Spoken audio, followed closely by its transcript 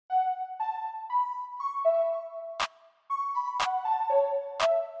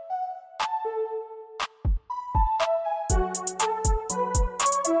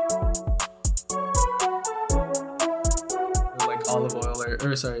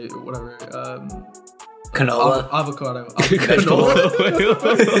or sorry, whatever. Canola. Avocado. Canola.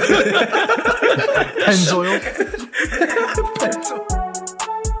 Pennzoil.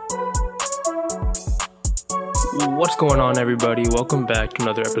 What's going on, everybody? Welcome back to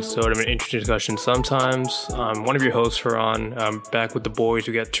another episode of An Interesting Discussion Sometimes. I'm one of your hosts, Farhan. I'm back with the boys.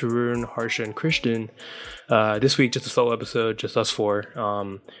 We got Tarun, Harsha, and Christian. This week, just a solo episode, just us four.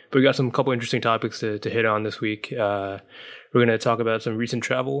 But we got some couple interesting topics to hit on this week. We're going to talk about some recent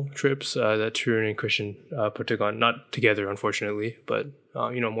travel trips that Tarun and Christian took on. Not together, unfortunately, but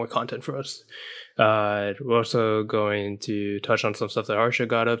more content for us. We're also going to touch on some stuff that Harsha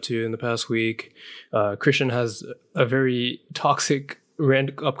got up to in the past week. Christian has a very toxic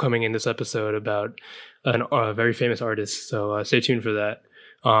rant upcoming in this episode about a very famous artist, so stay tuned for that.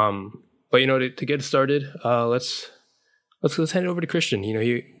 But to get started, let's hand it over to Christian.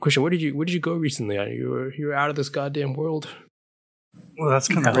 Christian, where did you go recently? You were out of this goddamn world. Well, that's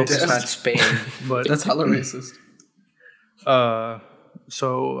kind of It's not Spain. but That's hella racist.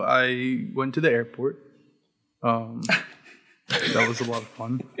 So I went to the airport. That was a lot of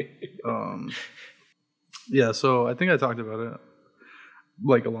fun. So I think I talked about it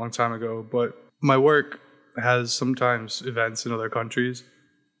like a long time ago, but my work has sometimes events in other countries.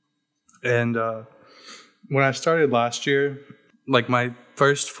 And when I started last year, like my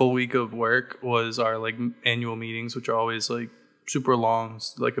first full week of work was our like annual meetings, which are always like super long,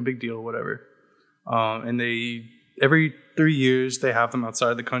 like a big deal, whatever. And every 3 years they have them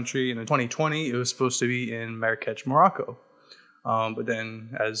outside the country. And in 2020, it was supposed to be in Marrakech, Morocco. But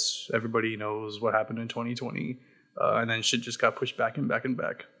then, as everybody knows, what happened in 2020, and then shit just got pushed back and back and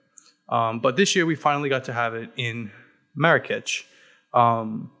back. But this year we finally got to have it in Marrakech.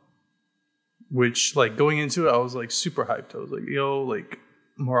 Which, like, going into it, I was, like, super hyped. I was like, like,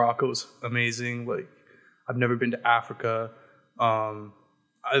 Morocco's amazing. Like, I've never been to Africa. The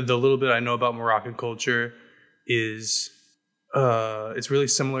little bit I know about Moroccan culture is it's really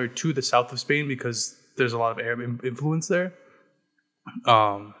similar to the south of Spain because there's a lot of Arab influence there.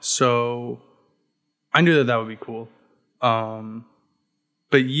 So I knew that would be cool.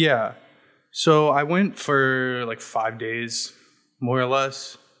 But, yeah. So I went for, like, 5 days, more or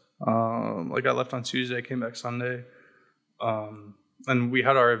less. I left on Tuesday, I came back Sunday. And we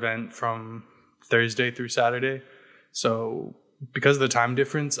had our event from Thursday through Saturday. So because of the time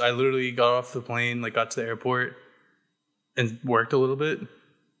difference, I literally got off the plane, like got to the airport and worked a little bit.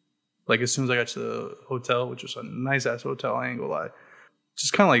 Like as soon as I got to the hotel, which was a nice ass hotel, I ain't gonna lie.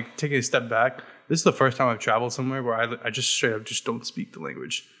 Just kind of like taking a step back. This is the first time I've traveled somewhere where I just straight up just don't speak the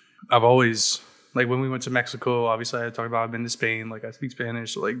language. I've always... Like, when we went to Mexico, obviously, I talked about I've been to Spain. Like, I speak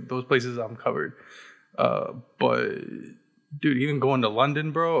Spanish. So, like, those places I'm covered. But, dude, even going to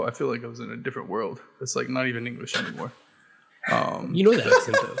London, bro, I feel like I was in a different world. It's, like, not even English anymore. You know that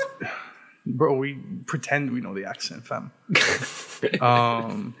accent, though. Bro, we pretend we know the accent, fam.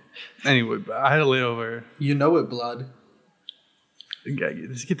 Anyway, I had a layover. You know it, blood.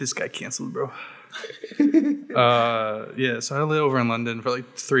 Let's get this guy canceled, bro. So I had a layover in London for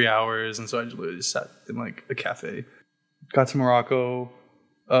like 3 hours, and so I just literally sat in like a cafe. Got to Morocco.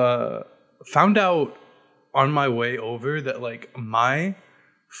 Found out on my way over that like my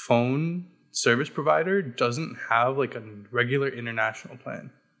phone service provider doesn't have like a regular international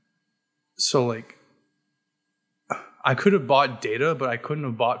plan. So like I could have bought data, but I couldn't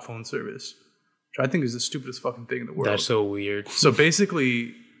have bought phone service, which I think is the stupidest fucking thing in the world. That's so weird. So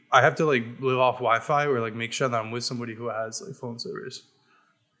basically, I have to like live off Wi-Fi or like make sure that I'm with somebody who has like phone service.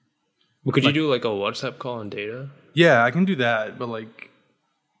 Well, could you do like a WhatsApp call on data? Yeah, I can do that, but like,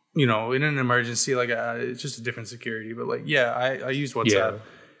 in an emergency, like it's just a different security. But like, yeah, I use WhatsApp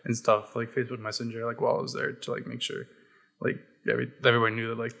and stuff like Facebook Messenger, like while I was there to like make sure like everyone knew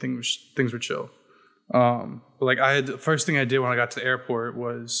that like things were chill. But like the first thing I did when I got to the airport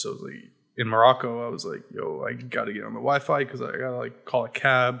was in Morocco, I was like, I gotta get on the Wi-Fi because I gotta like call a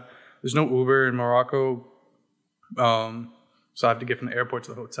cab. There's no Uber in Morocco. So I have to get from the airport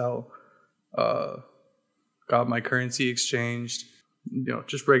to the hotel. Got my currency exchanged,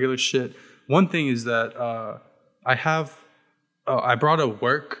 just regular shit. One thing is that I brought a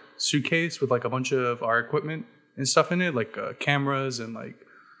work suitcase with like a bunch of our equipment and stuff in it, like cameras and like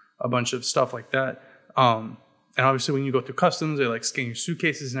a bunch of stuff like that. And obviously, when you go through customs, they like scan your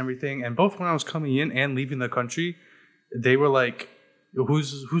suitcases and everything. And both when I was coming in and leaving the country, they were like,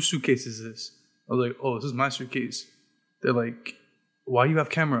 whose suitcase is this? I was like, oh, this is my suitcase. They're like, why do you have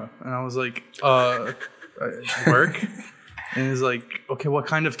camera? And I was like, work. And he's like, okay, what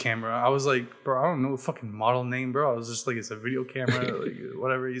kind of camera? I was like, bro, I don't know the fucking model name, bro. I was just like, it's a video camera, like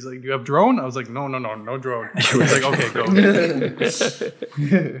whatever. He's like, do you have drone? I was like, no drone. He's like, okay, go.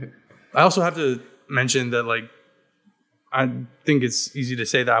 I also have to mention that, like, I think it's easy to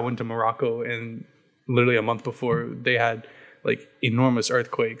say that I went to Morocco and literally a month before they had like enormous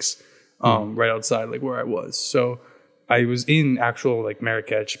earthquakes right outside like where I was. So I was in actual like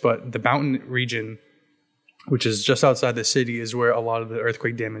Marrakech, but the mountain region, which is just outside the city, is where a lot of the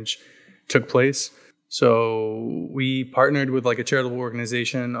earthquake damage took place. So we partnered with like a charitable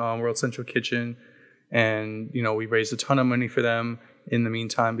organization, World Central Kitchen, and we raised a ton of money for them in the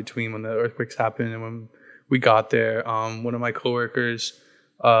meantime between when the earthquakes happened and when we got there. One of my coworkers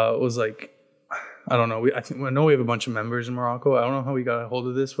was like, I don't know. I know we have a bunch of members in Morocco. I don't know how we got a hold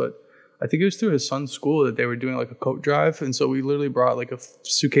of this, but I think it was through his son's school that they were doing like a coat drive, and so we literally brought like a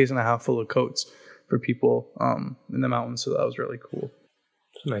suitcase and a half full of coats for people in the mountains. So that was really cool.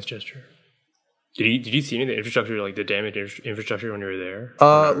 It's a nice gesture. Did you see any of the infrastructure, like the damaged infrastructure when you were there?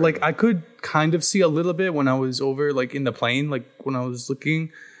 Like I could kind of see a little bit when I was over like in the plane, like when I was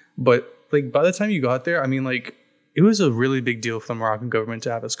looking, but like by the time you got there, I mean, like it was a really big deal for the Moroccan government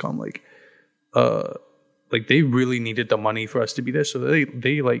to have us come. Like they really needed the money for us to be there, so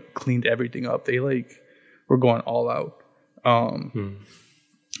they like cleaned everything up. They like were going all out.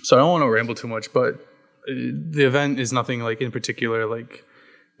 So I don't want to ramble too much, but the event is nothing like in particular like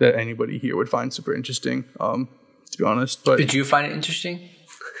that anybody here would find super interesting. To be honest, but did you find it interesting?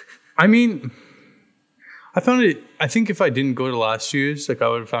 I mean, I found it. I think if I didn't go to last year's, like I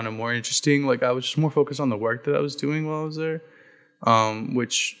would have found it more interesting. Like I was just more focused on the work that I was doing while I was there,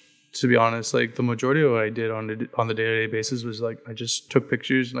 which, to be honest, like the majority of what I did on the day-to-day basis was like I just took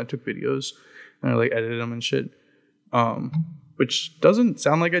pictures and I took videos and I like edited them and shit. Which doesn't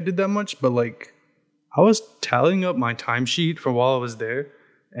sound like I did that much, but like I was tallying up my timesheet for while I was there,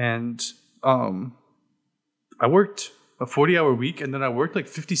 and I worked a 40-hour week, and then I worked like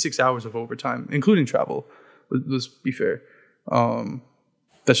 56 hours of overtime, including travel. Let's be fair.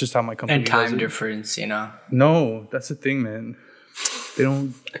 That's just how my company and time does it. difference, No, that's the thing, man. They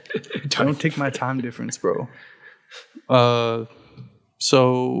don't take my time difference, bro.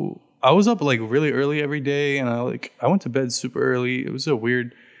 So I was up like really early every day, and I went to bed super early. It was a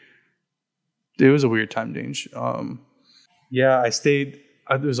weird time change. Yeah, I stayed.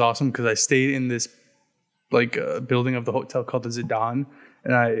 It was awesome because I stayed in this like building of the hotel called the Zidane,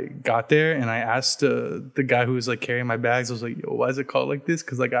 and I got there and I asked the guy who was like carrying my bags. I was like, "Yo, why is it called like this?"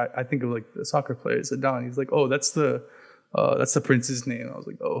 Because like I think of like the soccer player Zidane. He's like, "Oh, that's the prince's name." I was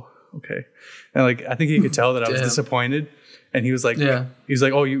like, "Oh, okay." And like I think he could tell that I was disappointed, and he was like, he's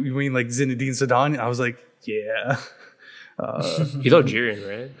like, "Oh, you mean like Zinedine Zidane?" I was like, "Yeah." He's Algerian,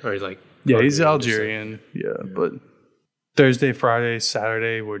 right? Or he's like, yeah, he's Algerian. Yeah, but Thursday, Friday,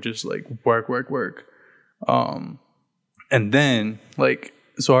 Saturday were just like work. And then like,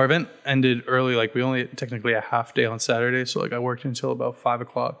 so our event ended early. Like we only technically a half day on Saturday. So like I worked until about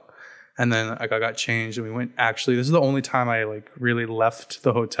 5:00, and then like I got changed and we went, actually, this is the only time I like really left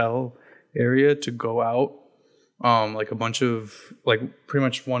the hotel area to go out. Like a bunch of like pretty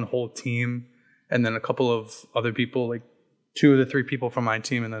much one whole team. And then a couple of other people, like 2 of the 3 people from my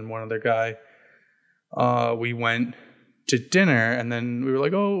team. And then one other guy, we went to dinner, and then we were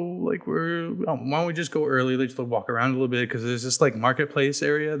like, why don't we just go early? Let's just walk around a little bit, because there's this like marketplace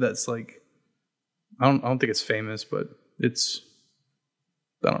area that's like, I don't think it's famous, but it's,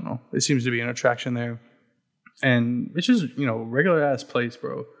 I don't know, it seems to be an attraction there, and it's just regular ass place,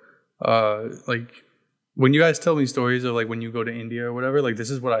 bro. Like when you guys tell me stories of like when you go to India or whatever, like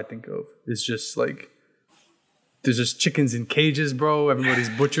this is what I think of. It's just like, there's just chickens in cages, bro. Everybody's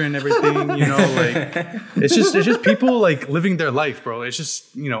butchering everything, like it's just people like living their life, bro. It's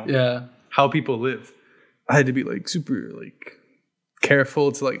just, how people live. I had to be like super like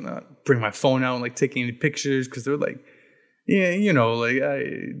careful to like not bring my phone out and like take any pictures, because they're like, like you don't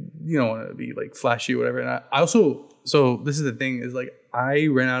want to be like flashy or whatever. And I also, so this is the thing, is like I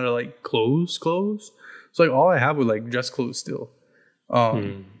ran out of like clothes. So like all I have were like dress clothes still.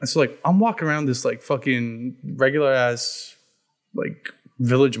 And so like I'm walking around this like fucking regular ass like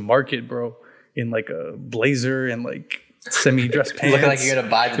village market, bro, in like a blazer and like semi-dress pants. Looking like you're gonna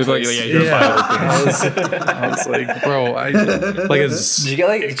buy the place. I was like, bro, did you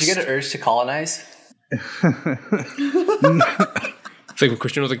get an urge to colonize? It's like when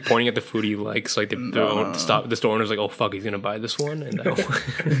Christian was like pointing at the food he likes, like the store owner's like, "Oh fuck, he's gonna buy this one." And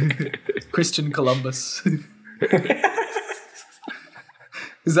Christian Columbus.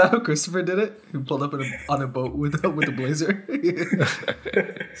 Is that how Christopher did it? He pulled up on a boat with a blazer.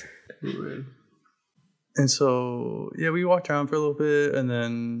 And so, yeah, we walked around for a little bit, and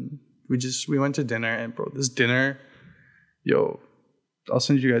then we went to dinner. And bro, this dinner, yo, I'll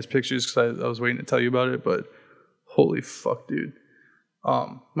send you guys pictures because I was waiting to tell you about it. But holy fuck, dude.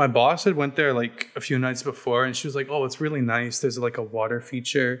 My boss had went there like a few nights before, and she was like, "Oh, it's really nice. There's like a water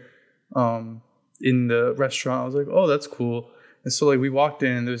feature in the restaurant." I was like, "Oh, that's cool." And so like we walked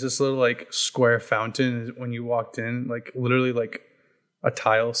in, there's this little like square fountain when you walked in, like literally like a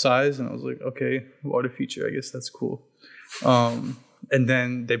tile size, and I was like, "Okay, water feature. I guess that's cool." And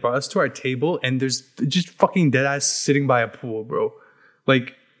then they brought us to our table, and there's just fucking dead ass sitting by a pool, bro.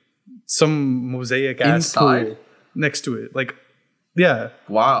 Like some mosaic ass pool next to it. Like, yeah.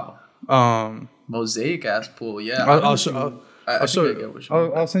 Wow. Mosaic ass pool. Yeah. I'll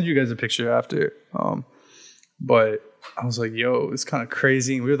send you guys a picture after. But I was like, yo, it's kind of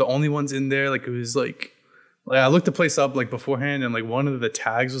crazy. And we were the only ones in there. Like, it was like I looked the place up like beforehand, and like one of the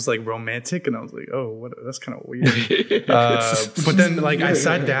tags was like romantic, and I was like, oh, what? That's kind of weird. But then like I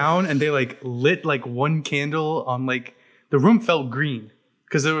sat down, and they like lit like one candle on like the room felt green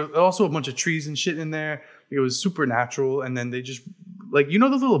because there were also a bunch of trees and shit in there. It was super natural, and then they just like the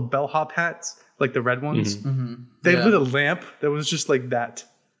little bellhop hats, like the red ones. Mm-hmm. Mm-hmm. They lit a lamp that was just like that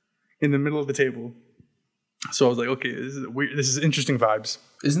in the middle of the table. So I was like, okay, this is weird. This is interesting vibes.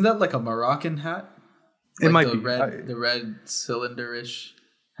 Isn't that like a Moroccan hat? It might the be the red cylinder-ish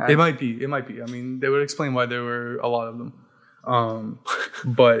hat? It might be. I mean, they would explain why there were a lot of them.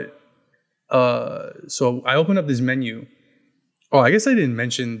 But so I opened up this menu. Oh, I guess I didn't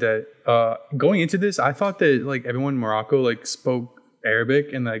mention that going into this, I thought that like everyone in Morocco like spoke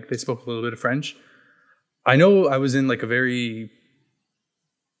Arabic and like they spoke a little bit of French. I know I was in like a very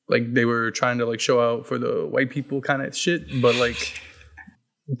like they were trying to like show out for the white people kind of shit, but like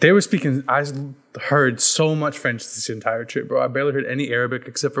they were speaking. I heard so much French this entire trip, bro. I barely heard any Arabic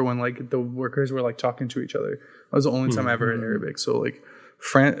except for when like the workers were like talking to each other. That was the only time I ever heard Arabic. So like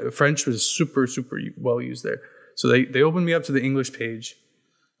French was super well used there. So they opened me up to the English page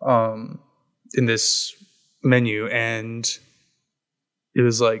in this menu, and it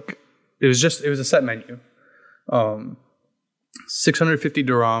was a set menu. 650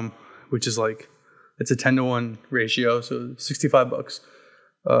 dirham, which is like it's a 10-to-1 ratio, so $65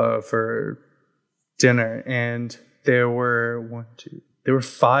 for dinner, and there were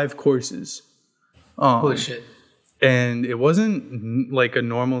 5 courses. Holy shit! And it wasn't like a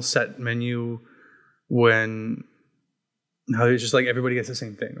normal set menu when how it's just like everybody gets the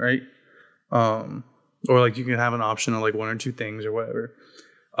same thing, right? Or like you can have an option of like 1 or 2 things or whatever.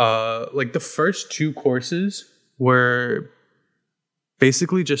 Like the first 2 courses were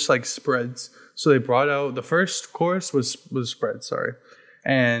basically just like spreads. So they brought out the first course was spread, sorry.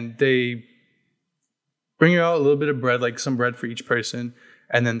 And they bring you out a little bit of bread, like some bread for each person.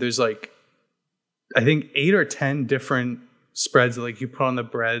 And then there's like, I think 8 or 10 different spreads that like you put on the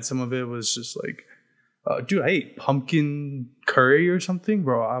bread. Some of it was just like, dude, I ate pumpkin curry or something,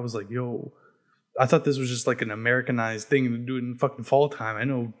 bro. I was like, yo, I thought this was just like an Americanized thing to do in fucking fall time. I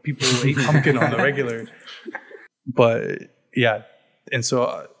know people eat pumpkin on the regular. But yeah. And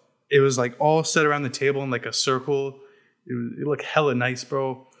so it was like all set around the table in like a circle. It looked hella nice,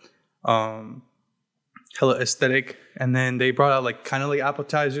 bro. Hella aesthetic. And then they brought out like kind of like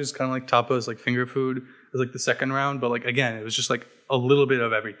appetizers, kind of like tapas, like finger food. It was like the second round. But like, again, it was just like a little bit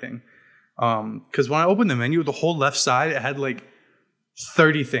of everything. Because when I opened the menu, the whole left side, it had like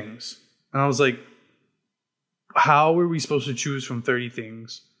 30 things. And I was like, how are we supposed to choose from 30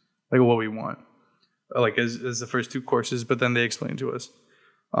 things? Like what we want? Like as the first 2 courses, but then they explained to us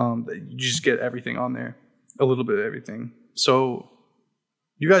that you just get everything on there, a little bit of everything. So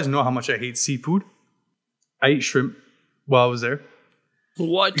you guys know how much I hate seafood. I ate shrimp while I was there.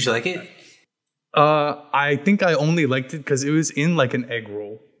 What? Did you like it? I think I only liked it because it was in like an egg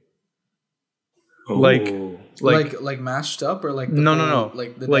roll. Oh. Like mashed up or like no.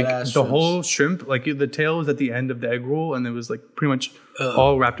 Like the like the shrimps? Whole shrimp, like the tail was at the end of the egg roll, and it was like pretty much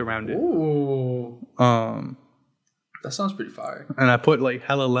all wrapped around it. Ooh. That sounds pretty fire. And I put like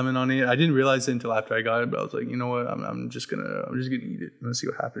hella lemon on it. I didn't realize it until after I got it, but I was like, you know what? I'm just gonna eat it. I'm gonna see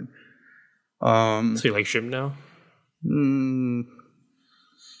what happened. So you like shrimp now?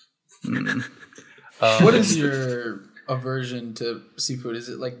 What is your aversion to seafood? Is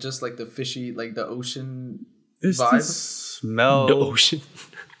it like just like the fishy, like the ocean vibe? The smell. The ocean.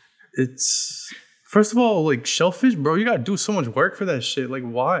 It's first of all like shellfish, bro. You gotta do so much work for that shit. Like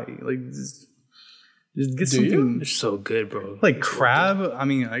why? Like just get something. They're so good, bro. Like crab. So I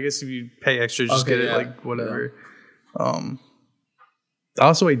mean, I guess if you pay extra, just get it. Like whatever. Yeah. I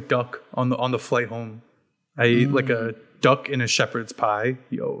also ate duck on the flight home. I ate like a duck in a shepherd's pie.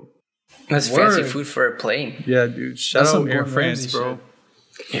 Yo, That's fancy food for a plane. Yeah, dude. Shout out Air France, bro.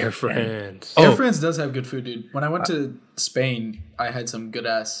 Air France. Air France does have good food, dude. When I went to Spain, I had some good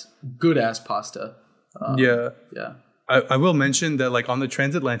ass pasta. Yeah. Yeah. I will mention that like on the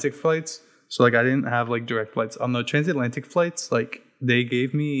transatlantic flights, so like I didn't have like direct flights. On the transatlantic flights, like they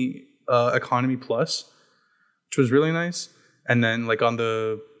gave me economy plus, which was really nice. And then like on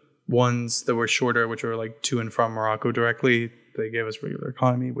the ones that were shorter, which were like to and from Morocco directly, they gave us regular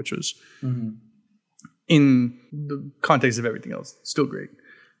economy, which was in the context of everything else still great.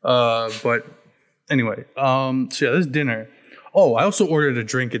 But anyway, so yeah, this dinner. Oh, I also ordered a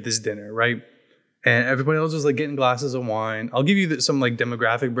drink at this dinner, right? And everybody else was like getting glasses of wine. I'll give you some like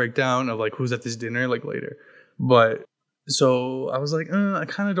demographic breakdown of like who's at this dinner like later. But so I was like, I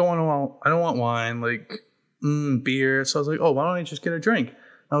kind of don't want wine, like beer. So I was like, oh, why don't I just get a drink?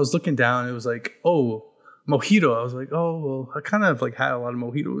 I was looking down. It was like, oh, mojito. I was like, oh, well, I kind of like had a lot of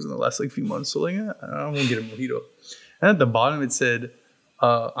mojitos in the last like few months. So like, I don't want to get a mojito. And at the bottom it said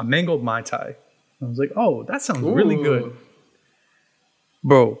a mango Mai Tai. I was like, oh, that sounds really good,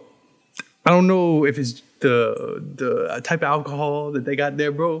 bro. I don't know if it's the type of alcohol that they got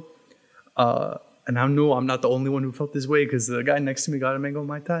there, bro. And I know I'm not the only one who felt this way because the guy next to me got a mango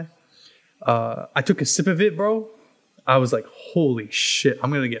Mai Tai. I took a sip of it, bro. I was like, holy shit,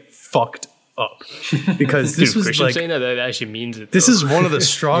 I'm going to get fucked up. Because this was Christian like... saying that actually means it, This is one of the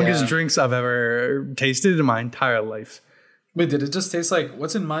strongest drinks I've ever tasted in my entire life. Wait, did it just taste like...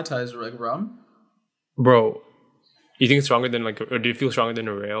 What's in Mai Tais? Like rum? Bro... You think it's stronger than like, or do you feel stronger than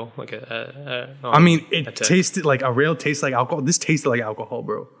a rail? Like I mean, it tasted like a rail tastes like alcohol. This tasted like alcohol,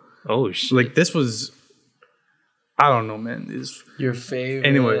 bro. Oh shit! Like this was, I don't know, man. Your favorite.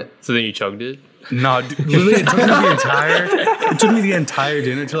 Anyway, so then you chugged it? Nah, dude, literally, it took me the entire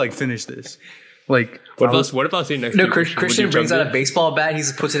dinner to like finish this. Like, what if I was sitting next to you? Christian brings out a baseball bat. He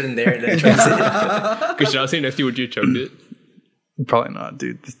just puts it in there and then drinks it. Christian, I was sitting next to you. Would you chugged it? Probably not,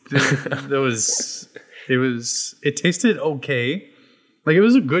 dude. It tasted okay. Like, it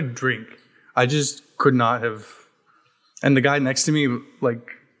was a good drink. I just could not have. And the guy next to me,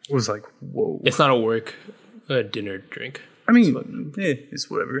 like, was like, whoa. It's not a work dinner drink. I mean, it's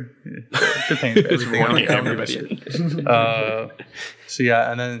whatever. They're paying for everything. Everybody. So,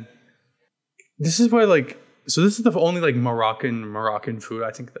 yeah, and then this is where, like, so this is the only, like, Moroccan food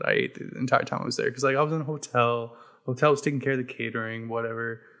I think that I ate the entire time I was there. Because, like, I was in a hotel. Hotel was taking care of the catering,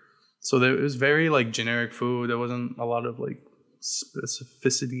 whatever. So it was very like generic food. There wasn't a lot of like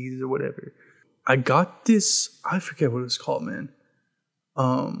specificities or whatever. I got this, I forget what it was called, man.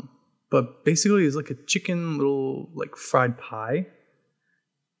 But basically it's like a chicken little like fried pie.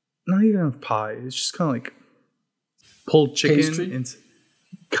 Not even a pie. It's just kind of like pulled chicken. Pastry?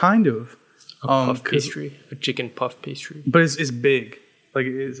 Kind of. A puff pastry? A chicken puff pastry? But it's big. Like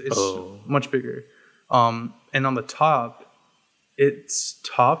it's much bigger. And on the top, it's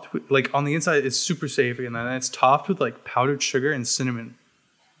topped with, like, on the inside, it's super savory, and then it's topped with, like, powdered sugar and cinnamon.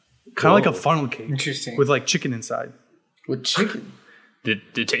 Kind of like a funnel cake. Interesting. With, like, chicken inside. With chicken? Did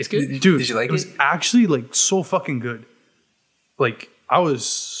it taste good? Dude, did you like it? It was actually, like, so fucking good. Like, I was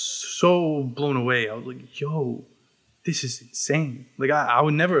so blown away. I was like, yo, this is insane. Like, I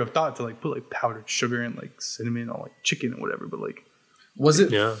would never have thought to, like, put, like, powdered sugar and, like, cinnamon on, like, chicken or whatever, but, like... Was it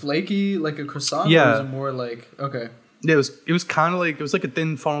flaky like a croissant? Yeah. Or was it more like... Okay. Yeah, it was kind of like, it was like a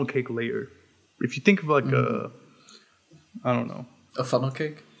thin funnel cake layer. If you think of like I don't know. A funnel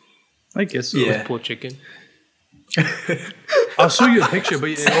cake? I guess so. Yeah. Pulled chicken. I'll show you a picture, but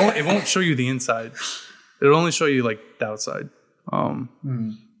it won't show you the inside. It'll only show you like the outside. That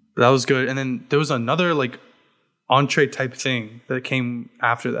was good. And then there was another like entree type thing that came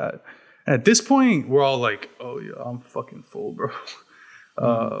after that. And at this point, we're all like, oh yeah, I'm fucking full, bro.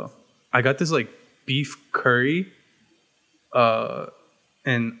 I got this like beef curry.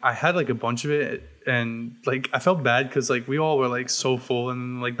 And I had like a bunch of it, and like I felt bad because like we all were like so full,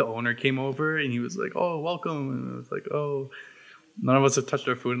 and like the owner came over and he was like, "Oh, welcome," and I was like, "Oh, none of us have touched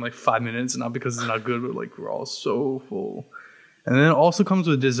our food in like 5 minutes, not because it's not good, but like we're all so full." And then it also comes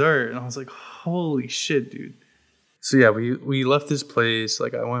with dessert, and I was like, "Holy shit, dude!" So yeah, we left this place.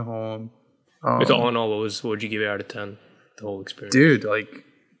 Like I went home. So all in all, what would you give it out of 10? The whole experience, dude. Like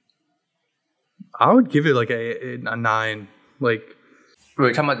I would give it like a 9. Like, were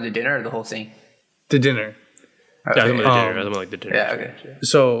we talking about the dinner or the whole thing? The dinner. Okay. Yeah, I don't like the dinner. Yeah, okay.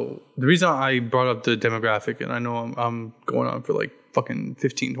 So the reason I brought up the demographic, and I know I'm going on for like fucking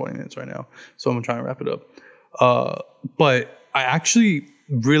 15, 20 minutes right now, so I'm trying to wrap it up. But I actually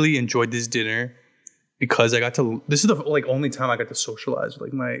really enjoyed this dinner because I got to. This is the like only time I got to socialize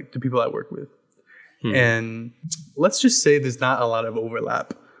with like the people I work with, and let's just say there's not a lot of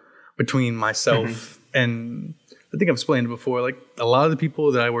overlap between myself and I think I've explained it before. Like a lot of the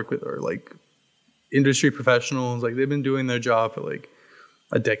people that I work with are like industry professionals. Like they've been doing their job for like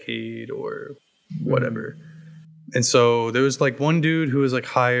a decade or whatever. And so there was like one dude who was like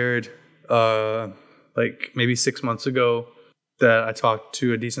hired like maybe 6 months ago that I talked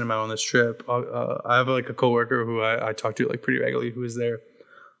to a decent amount on this trip. I have like a coworker who I talk to like pretty regularly who is there.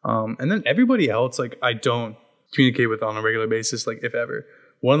 And then everybody else, like I don't communicate with on a regular basis, like if ever.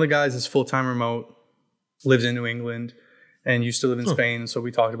 One of the guys is full-time remote, lives in New England, and used to live in Spain. So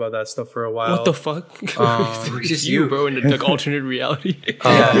we talked about that stuff for a while. What the fuck? Just you, bro, in like alternate reality.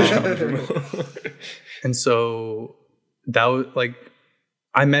 And so that was like,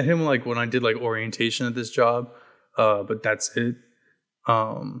 I met him like when I did like orientation at this job, but that's it.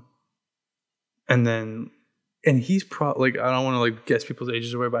 And he's probably like, I don't want to like guess people's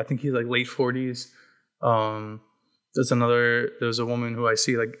ages or whatever, but I think he's like late 40s. There's a woman who I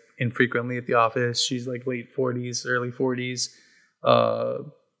see like infrequently at the office. She's like late 40s, early 40s.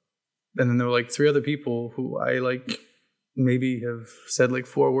 And then there were like 3 other people who I like maybe have said like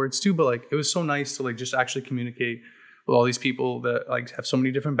 4 words to, but like it was so nice to like just actually communicate with all these people that like have so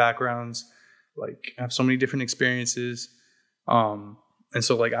many different backgrounds, like have so many different experiences. And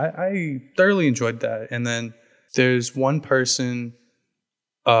so like I thoroughly enjoyed that. And then there's one person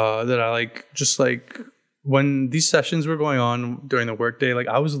that I like, just like when these sessions were going on during the workday, like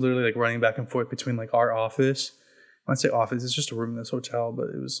I was literally like running back and forth between like our office. When I say office, it's just a room in this hotel, but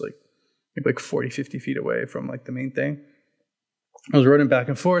it was like 40, 50 feet away from like the main thing. I was running back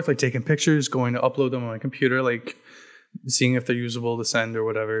and forth, like taking pictures, going to upload them on my computer, like seeing if they're usable to send or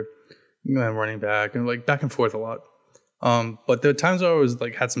whatever. And then running back and like back and forth a lot. But there were times where I was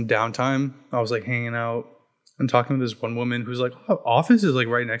like had some downtime. I was like hanging out and talking to this one woman who's like, oh, office is like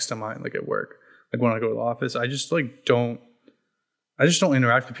right next to mine, like at work. Like when I go to the office, I just don't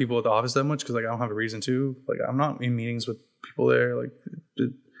interact with people at the office that much because like I don't have a reason to. Like I'm not in meetings with people there. Like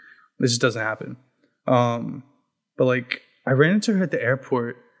it just doesn't happen. But like I ran into her at the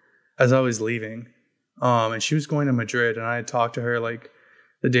airport as I was leaving, and she was going to Madrid, and I had talked to her like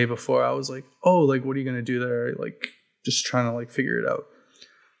the day before. I was like, oh, like what are you gonna do there? Like just trying to like figure it out.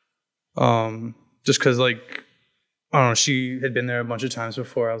 Just because like I don't know, she had been there a bunch of times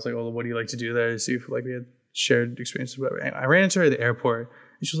before. I was like, oh, what do you like to do there? To see if like we had shared experiences, whatever. And I ran into her at the airport,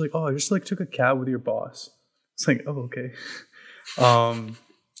 and she was like, oh, I just like took a cab with your boss. It's like, oh, okay.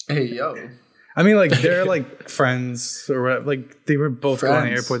 Hey, yo. I mean, like they're like friends or whatever. Like they were both going to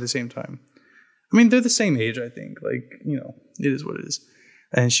the airport at the same time. I mean, they're the same age, I think. Like, you know, it is what it is.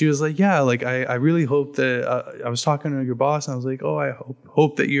 And she was like, yeah, like I really hope that I was talking to your boss, and I was like, oh, I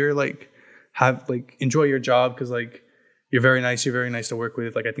hope that you're like enjoy your job because like you're very nice to work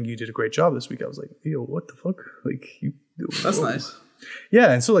with. Like I think you did a great job this week. I was like, yo, what the fuck? Like that's nice.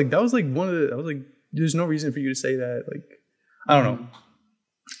 Yeah, and so like that was like I was like, there's no reason for you to say that. Like I don't know.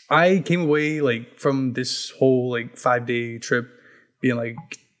 I came away like from this whole like 5-day trip being like,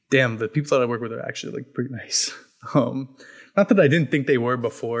 damn, the people that I work with are actually like pretty nice. Not that I didn't think they were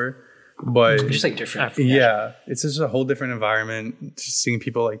before, but it's just like different. Yeah, it's just a whole different environment. Just seeing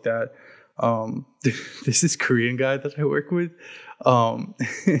people like that. There's this Korean guy that I work with,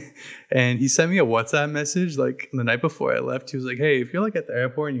 and he sent me a WhatsApp message like the night before I left. He was like, hey, if you're like at the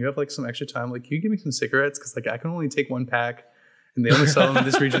airport and you have like some extra time, like can you give me some cigarettes, because like I can only take 1 pack and they only sell them in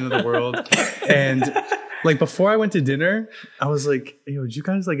this region of the world. And like before I went to dinner, I was like, yo, did you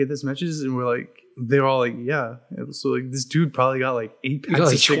guys like get this message? And we're like, they were all like, yeah. So like this dude probably got like 8 packs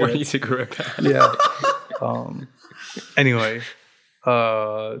like of 20 cigarettes. cigarette packs. Yeah. Anyway,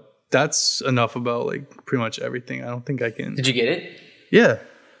 that's enough about like pretty much everything. I don't think I can. Did you get it? Yeah.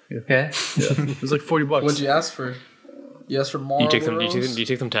 Yeah. It was like $40. What'd you ask for? You asked for more. Do you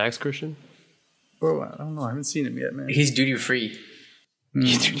take them tax, Christian? Bro, I don't know. I haven't seen him yet, man. He's duty free.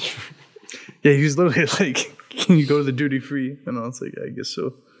 Yeah, he was literally like, can you go to the duty free? And I was like, I guess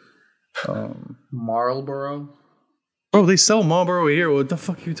so. Marlboro? Bro, they sell Marlboro here. What the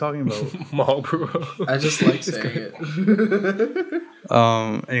fuck are you talking about? Marlboro. I just like saying it.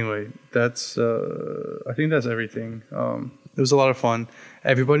 Anyway, that's I think that's everything. It was a lot of fun.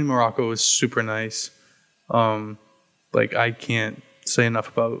 Everybody in Morocco was super nice. Like I can't say enough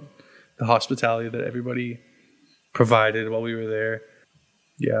about the hospitality that everybody provided while we were there.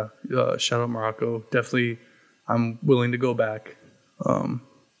 Yeah, shout out Morocco. Definitely, I'm willing to go back.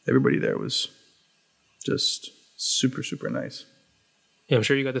 Everybody there was just super, super nice. Yeah, I'm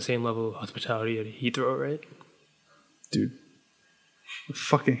sure you got the same level of hospitality at Heathrow, right? Dude, I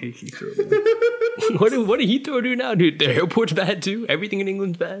fucking hate Heathrow, man. What did Heathrow do now, dude? Their airport's bad too? Everything in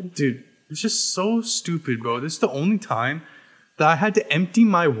England's bad? Dude, it's just so stupid, bro. This is the only time that I had to empty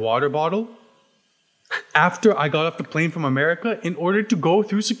my water bottle after I got off the plane from America in order to go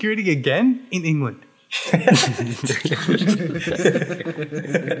through security again in England.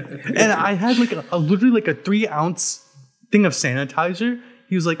 And I had like a literally like a 3-ounce thing of sanitizer.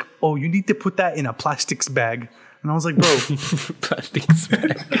 He was like, "Oh, you need to put that in a plastics bag." And I was like, "Bro, Plastics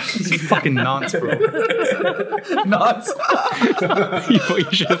bag. this is fucking nonce, bro." Nuts. You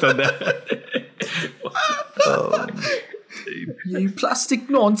should have said that. You plastic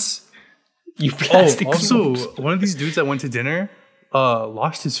nonce. You plastic. Also, one of these dudes that went to dinner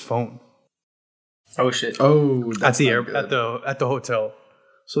lost his phone Oh shit. Oh, at the at the hotel.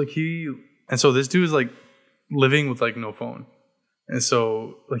 So like so this dude is like living with like no phone. And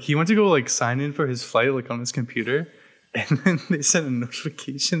so like he went to go like sign in for his flight like on his computer, and then they sent a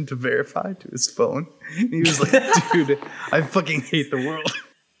notification to verify to his phone. And he was like, "Dude, I fucking hate the world."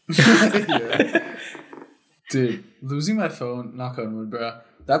 Yeah. Dude, losing my phone, knock on wood, bro.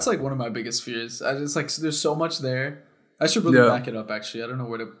 That's like one of my biggest fears. I just like there's so much there. I should really back it up actually. I don't know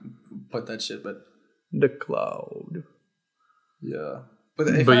where to put that shit, but The cloud. yeah. But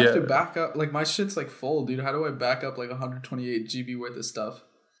if I have to back up, like my shit's like full, dude. How do I back up like 128 GB worth of stuff?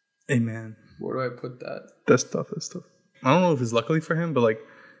 Hey man, Where do I put that? that's tough. I don't know if it's luckily for him, but like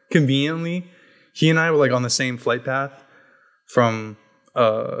conveniently, he and I were like on the same flight path from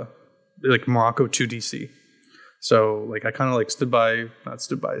like Morocco to DC. So like I kind of like not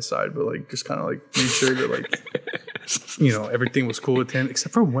stood by his side, but like just kind of like made sure that like everything was cool with him,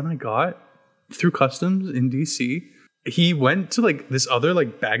 except for when I got through customs in DC. He went to like this other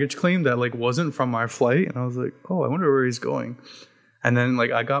like baggage claim that like wasn't from our flight, and I was like, oh, I wonder where he's going. And then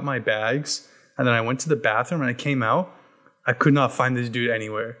like I got my bags, and then I went to the bathroom, and I came out. I could not find this dude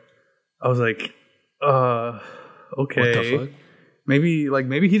anywhere. I was like, okay. What the fuck?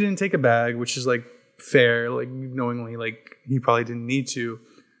 Maybe he didn't take a bag, which is like fair, like knowingly, like he probably didn't need to.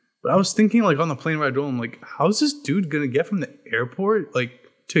 But I was thinking like on the plane ride home, like how's this dude gonna get from the airport like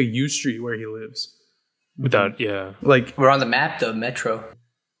to U Street where he lives? Without, yeah. Like We're on the map, though, metro.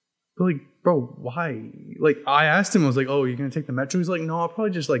 But like, bro, why? Like, I asked him, I was like, "Oh, you're gonna take the metro?" He's like, "No, I'll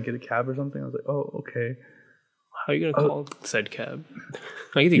probably just like get a cab or something." I was like, "Oh, okay." How are you gonna call said cab?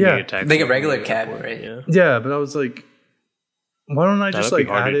 I think you can get a taxi. Like a regular cab, right? Yeah. Yeah, but I was like, why don't I just That'd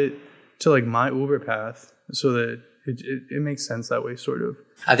be like add harder. it to like my Uber path so that it makes sense that way, sort of.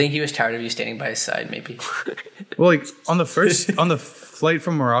 I think he was tired of you standing by his side, maybe. Well, like on the flight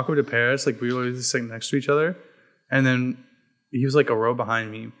from Morocco to Paris, like we were always sitting next to each other, and then he was like a row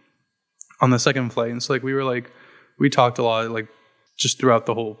behind me on the second flight, and so like we talked a lot like just throughout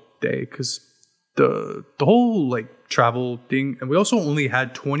the whole day because the whole like travel thing, and we also only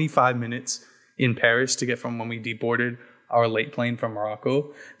had 25 minutes in Paris to get from when we deboarded our late plane from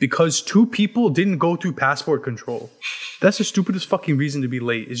Morocco because 2 people didn't go through passport control. That's the stupidest fucking reason to be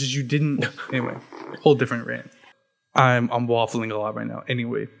late. It's just you didn't. Anyway, whole different rant. I'm waffling a lot right now.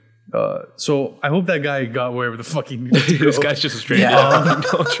 Anyway, so I hope that guy got wherever the fuck he needed to go. This guy's just a stranger. Right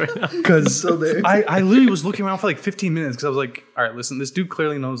now. Because I literally was looking around for like 15 minutes because I was like, all right, listen, this dude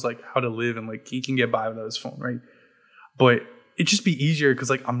clearly knows like how to live and like he can get by without his phone, right? But it'd just be easier because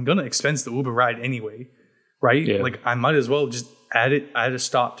like I'm gonna expense the Uber ride anyway, right? Yeah. Like I might as well just add a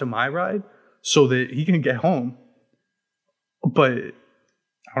stop to my ride so that he can get home. But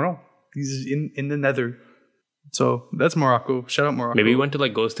I don't know. He's in the nether. So that's Morocco. Shout out Morocco. Maybe he went to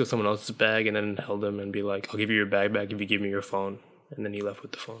like go steal someone else's bag and then held him and be like, "I'll give you your bag back if you give me your phone." And then he left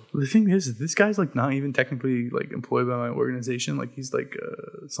with the phone. The thing is, this guy's like not even technically like employed by my organization. Like he's like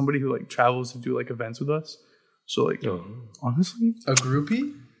somebody who like travels to do like events with us. So like honestly, A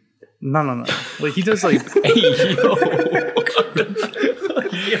groupie? no. Like he does like Hey,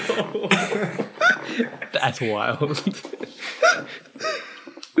 yo. That's wild.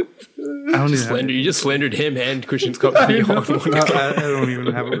 I don't even have, You just slandered him and Christian's company. I don't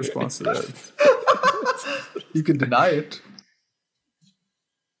even have a response to that. You can deny it.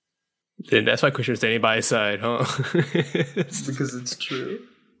 Then that's why Christian's standing by his side, huh? Because it's true.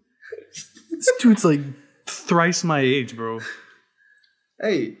 This dude's like thrice my age, bro.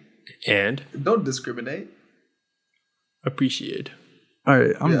 Hey, And don't discriminate. appreciate. All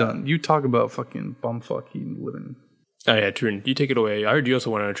right, I'm Yeah. done. You talk about fucking bumfucking living. Oh yeah, Tarun, you take it away. I heard you also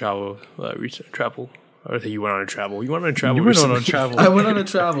went on a travel. Travel. I think you went on a travel. You went on a travel. You went on recently. a travel. I went on a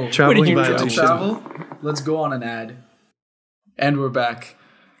travel. Traveling you by do? To ocean. travel, let's go on an ad. And we're back.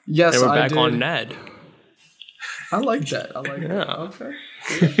 Yes, And we're I back did. on NAD. I like that. I like Yeah. that. Okay.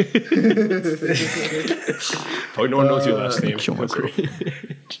 Oh, no one knows your last name. kill myself.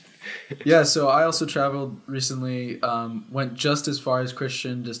 Yeah, so I also traveled recently. Went just as far as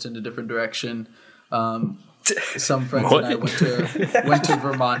Christian, just in a different direction. some friends and I went to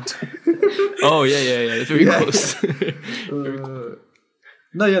Vermont. Oh yeah. It's very close.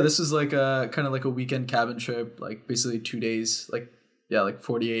 No, yeah, this is like a kind of like a weekend cabin trip, like basically 2 days, like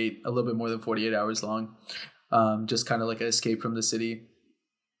 48, a little bit more than 48 hours long. Just kind of like an escape from the city.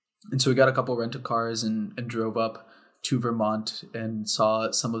 And so we got a couple rental cars and drove up to Vermont and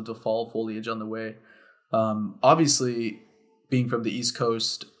saw some of the fall foliage on the way. Obviously, being from the East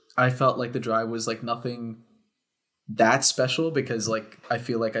Coast, I felt like the drive was like nothing that special because like I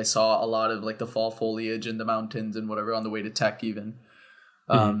feel like I saw a lot of like the fall foliage in the mountains and whatever on the way to Tech even.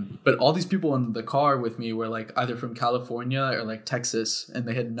 But all these people in the car with me were like either from California or like Texas, and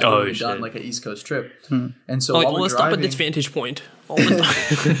they had never really done like an East Coast trip. And so while we're let's driving, stop at this vantage point. no, they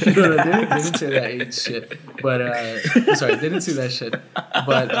didn't say that age shit. But sorry, they didn't say that shit.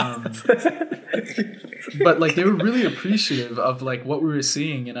 But like they were really appreciative of like what we were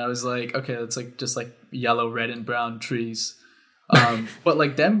seeing, and I was like, okay, that's like just like yellow, red, and brown trees. But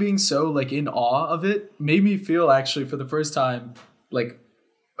like them being so like in awe of it made me feel actually for the first time like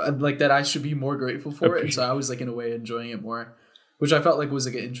that I should be more grateful for it. And so I was like in a way enjoying it more, which I felt like was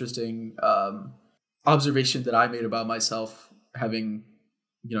like an interesting observation that I made about myself, having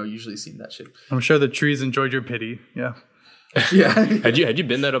usually seen that shit. I'm sure the trees enjoyed your pity. Yeah. Yeah. Had you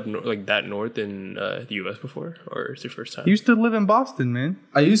been that up like that north in the U.S. before, or it's your first time? You used to live in Boston, man.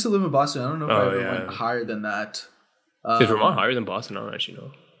 I used to live in Boston. I don't know if I ever went higher than that. Is Vermont higher than Boston? I don't actually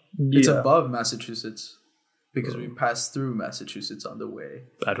know. It's above Massachusetts. Because we passed through Massachusetts on the way.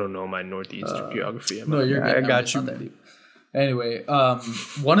 I don't know my Northeast geography. No, you're good. I got you. Not that deep. Anyway,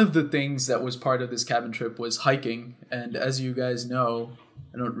 one of the things that was part of this cabin trip was hiking. And as you guys know,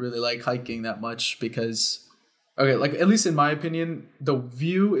 I don't really like hiking that much because, okay, like at least in my opinion, the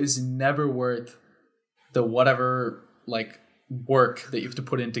view is never worth the whatever like work that you have to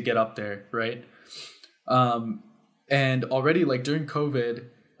put in to get up there, right? And already like during COVID,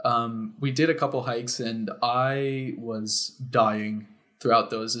 we did a couple hikes and I was dying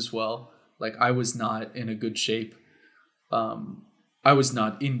throughout those as well. Like I was not in a good shape. I was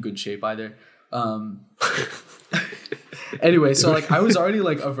not in good shape either. Anyway, so like I was already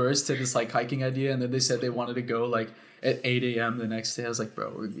like averse to this like hiking idea, and then they said they wanted to go like at 8 a.m. the next day. I was like, bro,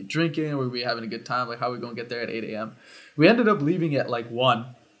 we're gonna be drinking, we're gonna be having a good time. Like, how are we gonna get there at 8 a.m.? We ended up leaving at like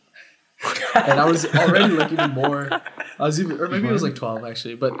 1. And I was already like even more, or maybe it was like 12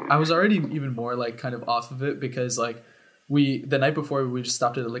 actually, but I was already even more like kind of off of it because like the night before we just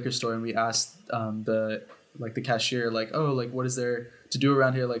stopped at a liquor store and we asked the cashier like, oh, like what is there to do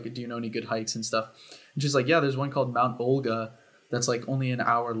around here? Like, do you know any good hikes and stuff? And she's like, yeah, there's one called Mount Olga that's like only an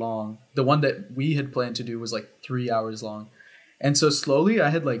hour long. The one that we had planned to do was like 3 hours long. And so slowly I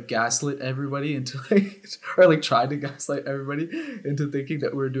had like gaslit everybody into like, or like tried to gaslight everybody into thinking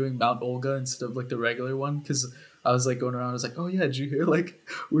that we were doing Mount Olga instead of like the regular one. Cause I was like going around, I was like, oh yeah, did you hear like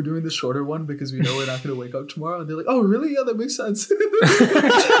we're doing the shorter one because we know we're not going to wake up tomorrow? And they're like, oh really? Yeah, that makes sense.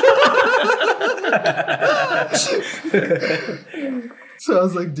 So I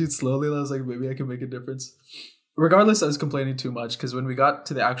was like, dude, slowly I was like, maybe I can make a difference. Regardless, I was complaining too much because when we got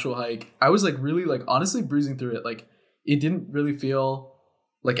to the actual hike, I was like really like honestly breezing through it. Like, it didn't really feel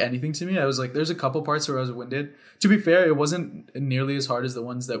like anything to me. I was like, there's a couple parts where I was winded. To be fair, it wasn't nearly as hard as the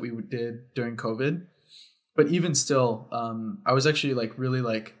ones that we did during COVID. But even still, I was actually like really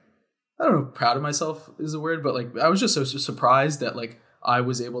like, I don't know, proud of myself is the word, but like I was just so surprised that like I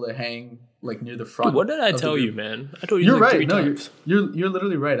was able to hang like near the front. Dude, what did I tell you, man? I told you you're like right. 3 No, times. you're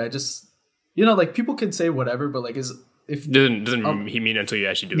literally right. I just, like people can say whatever, but like if doesn't he mean until you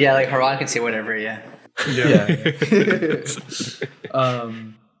actually do it? Yeah, like Haran can say whatever. Yeah.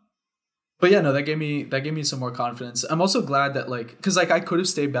 But yeah, no, that gave me some more confidence. I'm also glad that like, because like I could have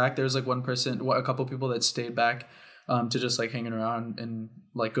stayed back. There's like a couple people that stayed back to just like hanging around and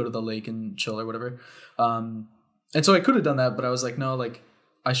like go to the lake and chill or whatever. And so I could have done that, but I was like, no, like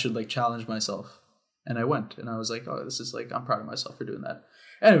I should like challenge myself. And I went and I was like, oh, this is like, I'm proud of myself for doing that.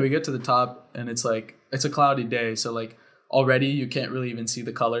 Anyway, we get to the top and it's like, it's a cloudy day. So like already you can't really even see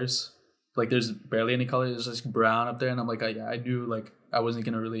the colors. Like there's barely any color. There's just brown up there. And I'm like, I knew like I wasn't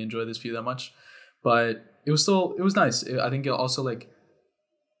going to really enjoy this view that much, but it was nice. I think it also like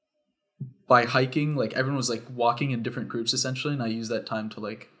by hiking, like everyone was like walking in different groups essentially. And I used that time to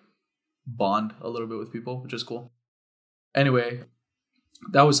like bond a little bit with people, which is cool. Anyway,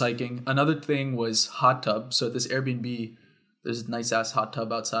 that was hiking. Another thing was hot tub. So at this Airbnb, there's a nice ass hot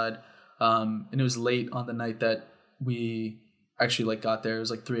tub outside. And it was late on the night that we actually like got there. It was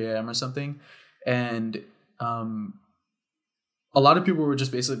like 3 a.m. or something. And a lot of people were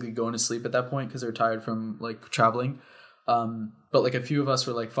just basically going to sleep at that point because they were tired from like traveling. But like a few of us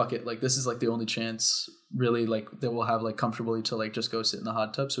were like, fuck it, like this is like the only chance really like that we'll have like comfortably to like just go sit in the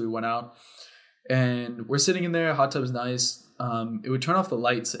hot tub. So we went out and we're sitting in there. Hot tub's nice. It would turn off the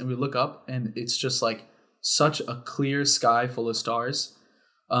lights and we look up and it's just like such a clear sky full of stars.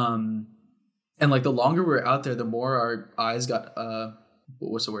 And like the longer we're out there, the more our eyes got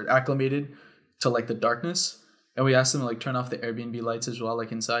acclimated to like the darkness. And we asked them to like turn off the Airbnb lights as well,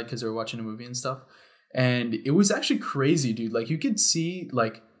 like inside, because they were watching a movie and stuff. And it was actually crazy, dude. Like you could see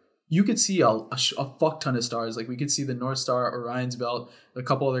a fuck ton of stars. Like we could see the North Star, Orion's Belt, a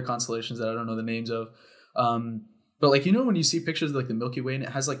couple other constellations that I don't know the names of. But like, you know, when you see pictures of like the Milky Way and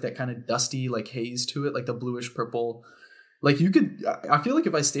it has like that kind of dusty like haze to it, like the bluish purple, like I feel like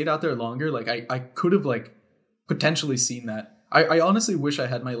if I stayed out there longer, like I could have like potentially seen that. I honestly wish I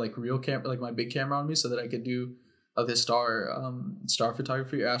had my like real camera, like my big camera on me so that I could do this star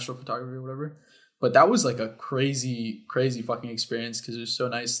photography, astrophotography or whatever. But that was like a crazy fucking experience because it was so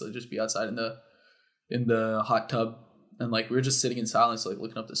nice to just be outside in the hot tub. And like we were just sitting in silence, like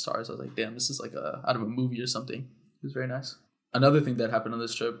looking up the stars. I was like, damn, this is like out of a movie or something. It was very nice. Another thing that happened on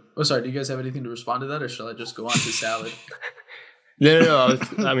this trip. Oh, sorry. Do you guys have anything to respond to that, or shall I just go on to salad? No. I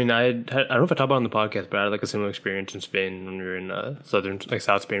don't know if I talked about it on the podcast, but I had like a similar experience in Spain when we were in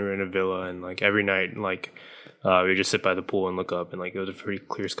South Spain. We were in a villa, and like every night, like we would just sit by the pool and look up, and like it was a pretty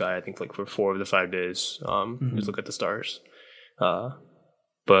clear sky. I think like for 4 of the 5 days, just look at the stars.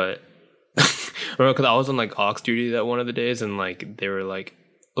 But because I was on like aux duty that one of the days, and like they were like.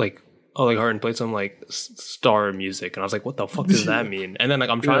 Oh, like Harden played some like star music, and I was like, "What the fuck does that mean?" And then like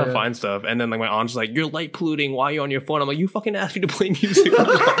I'm trying to find stuff, and then like my aunt's like, "You're light polluting. Why are you on your phone?" I'm like, "You fucking asked me to play music."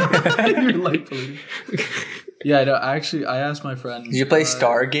 You're light polluting. Yeah, no. I asked my friend. Did you play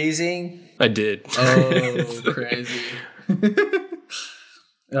stargazing? I did. Oh, crazy.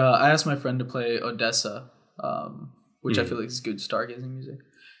 I asked my friend to play Odessa, which I feel like is good stargazing music.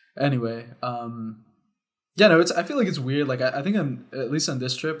 Anyway, yeah, no, I feel like it's weird. Like I think at least on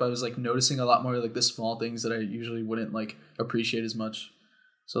this trip, I was like noticing a lot more like the small things that I usually wouldn't like appreciate as much.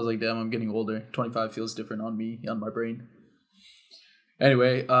 So I was like, damn, I'm getting older. 25 feels different on me, on my brain.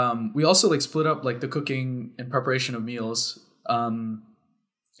 Anyway, we also like split up like the cooking and preparation of meals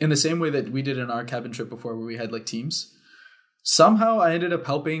in the same way that we did in our cabin trip before, where we had like teams. Somehow I ended up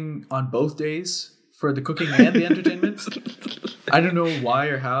helping on both days for the cooking and the entertainment. I don't know why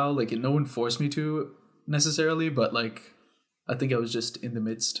or how. Like no one forced me to necessarily, but like I think I was just in the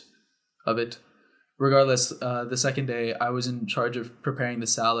midst of it. Regardless, the second day I was in charge of preparing the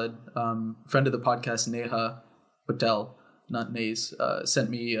salad. Friend of the podcast, Neha Patel, not Nays, sent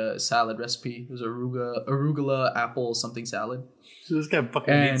me a salad recipe. It was arugula apple something salad. So this guy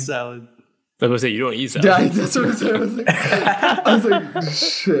fucking eats salad. I was gonna say, you don't eat salad. Yeah, that's what I said. I was like,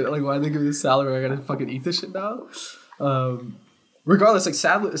 shit, like why did they give me this salad where I gotta fucking eat this shit now? Regardless, like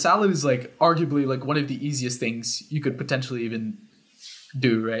salad is like arguably like one of the easiest things you could potentially even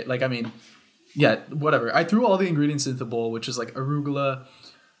do, right? Like, I mean, yeah, whatever. I threw all the ingredients into the bowl, which is like arugula,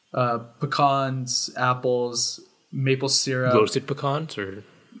 pecans, apples, maple syrup. Roasted pecans or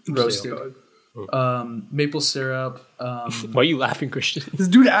roasted? Maple syrup. Why are you laughing, Christian? This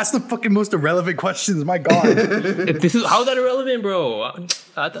dude asked the fucking most irrelevant questions. My God. This is how's that irrelevant, bro?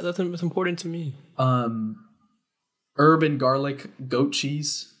 That's important to me. Herb and garlic goat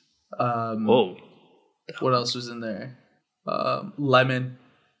cheese. Whoa. What else was in there? Lemon.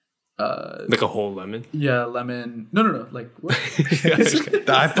 Like a whole lemon? Yeah, lemon. No. Like, what?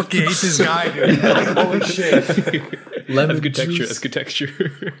 I fucking hate this guy, dude. Like, holy shit. Lemon That's good juice. texture. That's good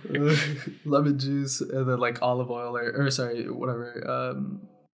texture. Lemon juice, and then like olive oil or sorry, whatever.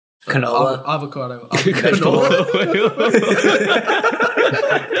 Canola. Avocado. Canola oil.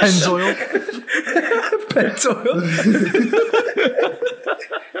 Pennzoil.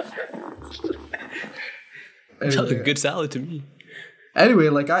 Sounds like a good salad to me. Anyway,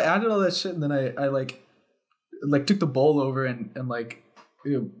 like I added all that shit, and then I like took the bowl over and like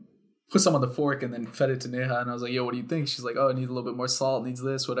put some on the fork, and then fed it to Neha, and I was like, "Yo, what do you think?" She's like, "Oh, it needs a little bit more salt, needs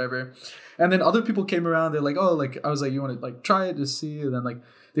this, whatever." And then other people came around. They're like, "Oh, like," I was like, "You want to like try it to see?" And then like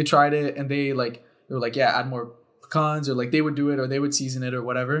they tried it, and they were like, "Yeah, add more pecans," or like they would do it, or they would season it, or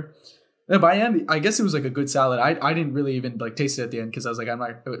whatever. And by the end, I guess it was like a good salad. I didn't really even like taste it at the end because I was like, I'm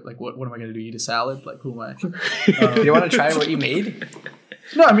not like, what am I gonna do? Eat a salad? Like, who am I? You want to try what you made?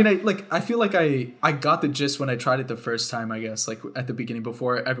 No, I mean, I feel like I got the gist when I tried it the first time. I guess like at the beginning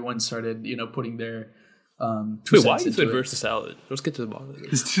before everyone started, putting their. Wait, why are you so adverse to salad? Let's get to the bottom of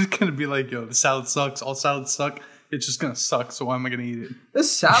it. It's just gonna be like, yo, the salad sucks. All salads suck. It's just gonna suck. So why am I gonna eat it?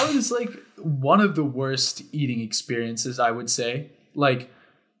 This salad is like one of the worst eating experiences, I would say. Like,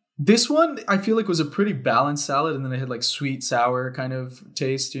 This one I feel like was a pretty balanced salad, and then it had like sweet, sour kind of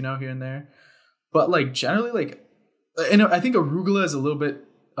taste, you know, here and there. But like generally, like, and I think arugula is a little bit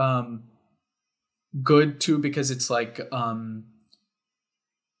good too because it's like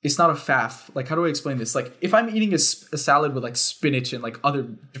it's not a faff. Like, how do I explain this? Like, if I'm eating a salad with like spinach and like other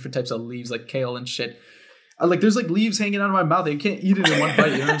different types of leaves, like kale and shit, like there's like leaves hanging out of my mouth. You can't eat it in one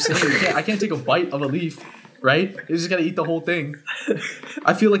bite. You know what I'm saying? I can't take a bite of a leaf, right? You just gotta eat the whole thing.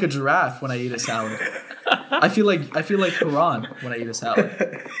 I feel like a giraffe when I eat a salad. I feel like Haran when I eat a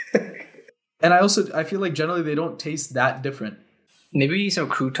salad. And I feel like generally they don't taste that different. Maybe you need some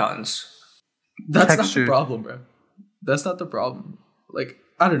croutons. That's not the problem, bro. That's not the problem. Like,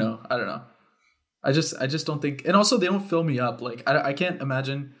 I don't know. I just don't think, and also they don't fill me up. Like, I can't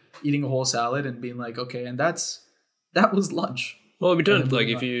imagine eating a whole salad and being like, okay, and that was lunch. Well, we don't like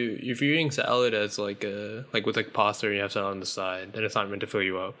if you're eating salad as like with like pasta and you have salad on the side, then it's not meant to fill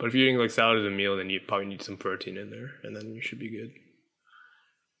you up. But if you're eating like salad as a meal, then you probably need some protein in there, and then you should be good.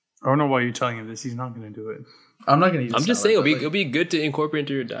 I don't know why you're telling him this. He's not going to do it. I'm not going to eat. I'm just saying it'll be good to incorporate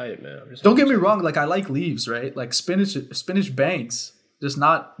into your diet, man. Don't get me wrong. Like, I like leaves, right? Like spinach bangs. Just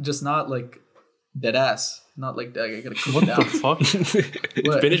not like dead ass. Not like that. I gotta cook What it down. the fuck?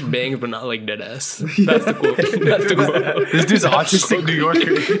 Spinach bangs, but not like dead ass. That's the quote. That's the quote. This dude's an autistic New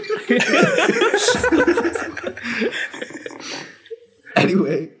Yorker.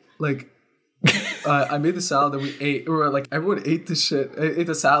 Anyway, like, I made the salad that we ate, or like everyone ate the shit. Ate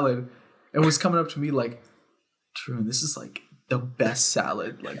the salad, and was coming up to me like, "True, this is like the best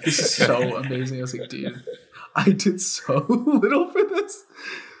salad. Like, this is so amazing." I was like, "Dude, I did so little for this."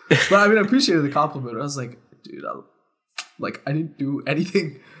 But I mean, I appreciated the compliment. I was like, "Dude, I didn't do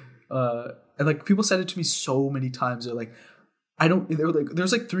anything." And like people said it to me so many times. They're like, "I don't." They were like,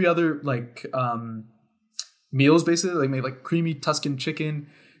 "There's like 3 other like meals basically. They made like creamy Tuscan chicken.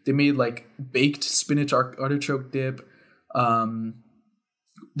 They made like baked spinach artichoke dip.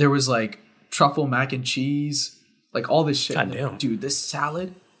 There was like truffle mac and cheese, like all this shit." God damn. Dude, this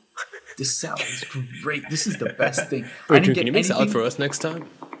salad is great. This is the best thing. Wait, can you make salad for us next time?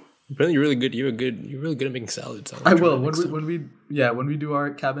 Really, you're really good. You're really good at making salads. I will when we do our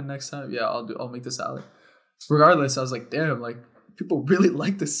cabin next time. Yeah, I'll make the salad. Regardless, I was like, damn, like people really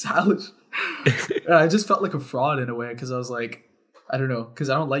like the salad. And I just felt like a fraud in a way because I was like, I don't know, because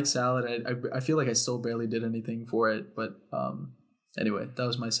I don't like salad. I feel like I still barely did anything for it. But anyway, that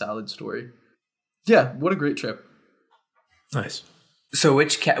was my salad story. Yeah, what a great trip. Nice. So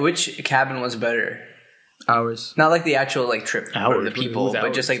which cabin was better? Ours. Not like the actual like trip or the people, but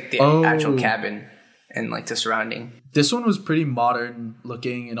ours? just like the actual cabin and like the surrounding. This one was pretty modern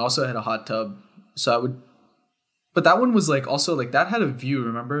looking and also had a hot tub. So but that one was like also like that had a view,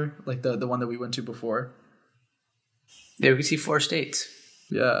 remember? Like the one that we went to before. Yeah, we could see 4 states.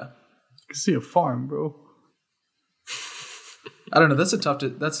 Yeah. You can see a farm, bro. I don't know. That's a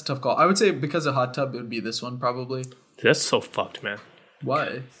tough call. I would say because of hot tub, it would be this one probably. Dude, that's so fucked, man.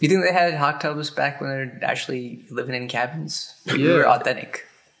 Why? You think they had hot tubs back when they were actually living in cabins? Yeah. We were authentic.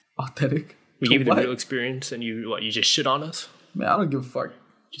 Authentic? We gave you the real experience, and you just shit on us. Man, I don't give a fuck.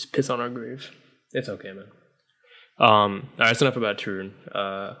 Just piss on our grave. It's okay, man. All right, that's enough about Tarun.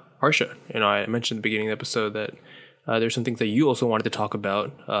 Harsha, I mentioned at the beginning of the episode that there's some things that you also wanted to talk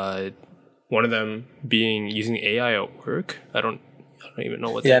about. One of them being using AI at work. I don't even know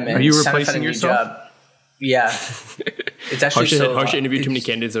what. Yeah, man. Are you It's time to replacing find a new yourself? job. Yeah. It's actually Harsha interviewed too many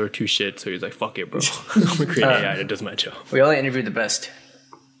candidates that were too shit, so he's like, "Fuck it, bro. I'm gonna create AI that does my job." We only interviewed the best.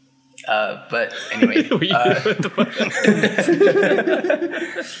 But anyway.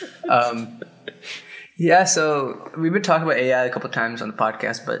 Yeah, so we've been talking about AI a couple of times on the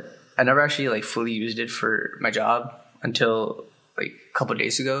podcast, but I never actually like fully used it for my job until like a couple of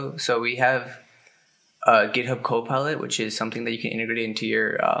days ago. So we have GitHub Copilot, which is something that you can integrate into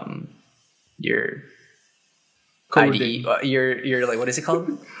your Coding. IDE, your like, what is it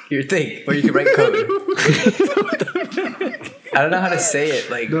called? Your thing where you can write code. I don't know how to say it.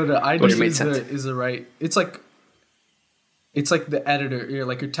 Like, No, the IDE but it made is sense. the right. It's like the editor. You're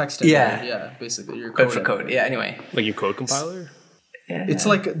like your text editor. Yeah. Yeah, basically your But code for editor. code. Yeah. Anyway. Like your code compiler? Yeah. It's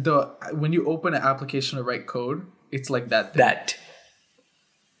like when you open an application to write code, it's like that thing. that.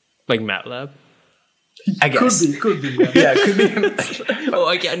 Like MATLAB? I guess. Could be. Yeah. Yeah, it could be. Oh,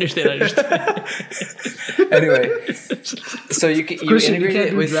 I can understand. Anyway, so you Christian, you integrate can't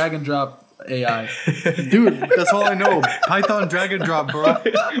it do with drag and drop AI. Dude, that's all I know. Python drag and drop, bro.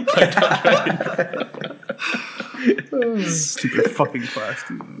 Stupid fucking class,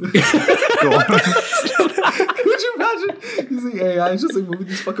 dude. Go on. Could you imagine using AI just like moving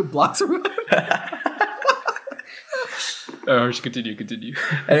these fucking blocks around? Continue.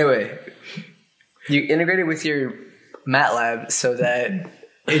 Anyway, you integrate it with your MATLAB so that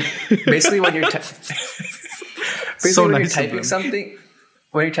it basically when you're typing something,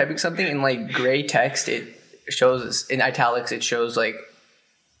 in like gray text, it shows in italics. It shows like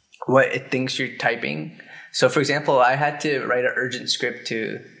what it thinks you're typing. So, for example, I had to write an urgent script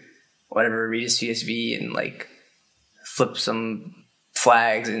to whatever, read a CSV and like flip some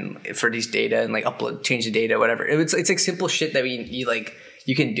flags and for these data and like change the data, whatever. It's like simple shit that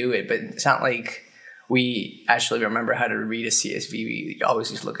you can do it, but it's not like we actually remember how to read a CSV. We always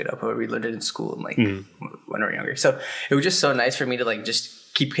just look it up, or we learned it in school and like when we were younger. So it was just so nice for me to like just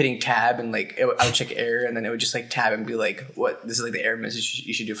keep hitting tab and like I would check error and then it would just like tab and be like, what, this is like the error message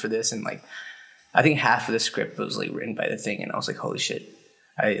you should do for this. And like, I think half of the script was like written by the thing, and I was like, holy shit,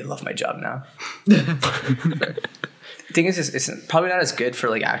 I love my job now. The thing is, it's probably not as good for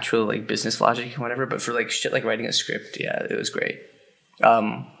like actual like business logic and whatever, but for like shit like writing a script, yeah, it was great.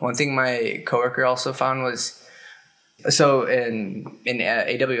 One thing my coworker also found was, so in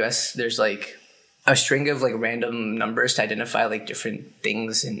AWS, there's like a string of like random numbers to identify like different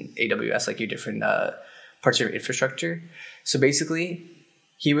things in AWS, like your different parts of your infrastructure. So basically,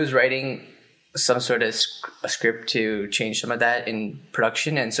 he was writing some sort of a script to change some of that in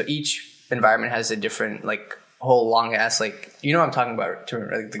production, and so each environment has a different like whole long ass like, you know what I'm talking about,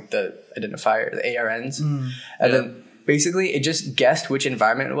 like the identifier, the ARNs, and then basically it just guessed which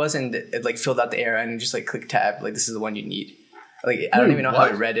environment it was, and it like filled out the ARN and just like click tab, like this is the one you need. Like I don't even know how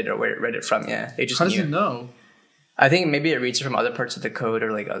it read it or where it read it from. Yeah, it just how does it know? I think maybe it reads it from other parts of the code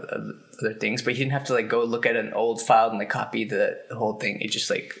or like other things, but he didn't have to like go look at an old file and like copy the whole thing. It just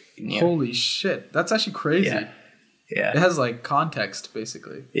like holy shit, that's actually crazy. Yeah, it has like context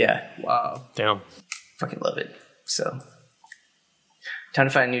basically. Yeah. Wow. Damn. Fucking love it. So time to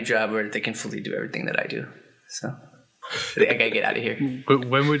find a new job where they can fully do everything that I do. So I gotta get out of here. But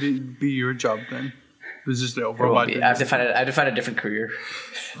when would it be your job then? This is the robot. I have to find a different career.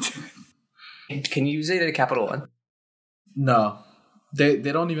 Can you use it at Capital One? No, they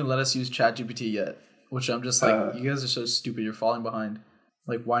don't even let us use ChatGPT yet. Which I'm just like, you guys are so stupid. You're falling behind.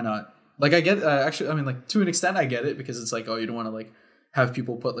 Like, why not? Like, I get actually. I mean, like to an extent, I get it because it's like, oh, you don't want to like have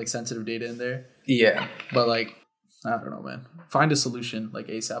people put like sensitive data in there. Yeah. But like, I don't know, man. Find a solution like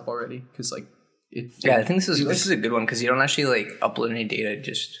ASAP already, because like it. Yeah, I think this is a good one because you don't actually like upload any data.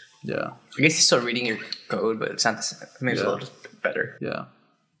 Just I guess you're still reading your code, but it's not the same. It makes it a little better. Yeah.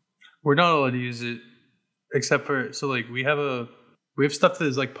 We're not allowed to use it except for we have stuff that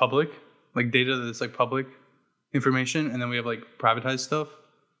is like public, like data that's like public information, and then we have like privatized stuff.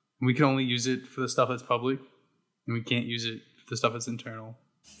 And we can only use it for the stuff that's public, and we can't use it for the stuff that's internal.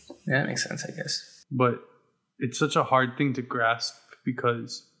 Yeah, that makes sense, I guess. But it's such a hard thing to grasp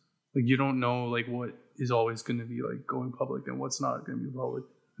because like you don't know like what is always going to be like going public and what's not going to be public.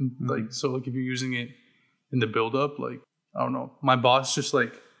 And, like so like if you're using it in the build up, like I don't know, my boss just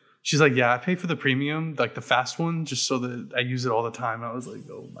like, she's like, yeah, I pay for the premium, like the fast one, just so that I use it all the time. I was like,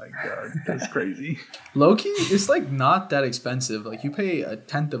 oh my God, that's crazy. Low-key, it's like not that expensive. Like you pay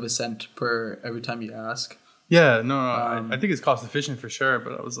 1/10 of a cent per every time you ask. Yeah, no, I think it's cost efficient for sure,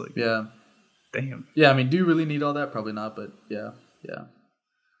 but I was like, damn. Yeah, I mean, do you really need all that? Probably not, but yeah.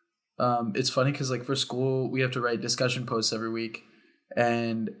 It's funny because like for school, we have to write discussion posts every week.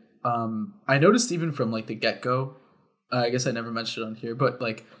 And I noticed even from like the get-go, I guess I never mentioned it on here, but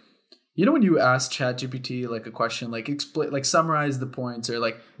like, you know when you ask ChatGPT like a question, like explain, like summarize the points or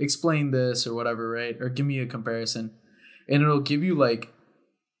like explain this or whatever, right? Or give me a comparison, and it'll give you like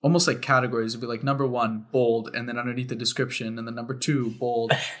almost like categories. It'll be like number 1 bold, and then underneath the description, and then number 2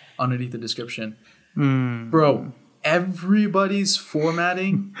 bold underneath the description. Bro, everybody's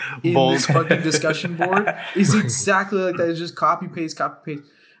formatting in this fucking discussion board is exactly like that. It's just copy paste.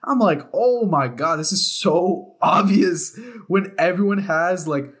 I'm like, oh my God, this is so obvious when everyone has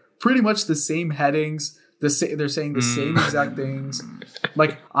like pretty much the same headings. They're saying the same exact things.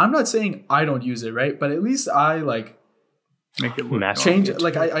 Like, I'm not saying I don't use it, right? But at least I like make it look change.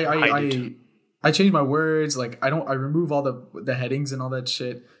 Like I change my words. Like I remove all the headings and all that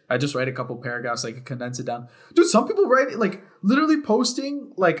shit. I just write a couple paragraphs, like condense it down. Dude, some people write it like literally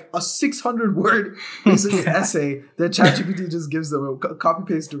posting like a 600 word basically essay that ChatGPT just gives them,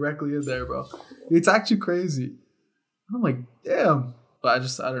 copy paste directly in there, bro. It's actually crazy. I'm like, damn. But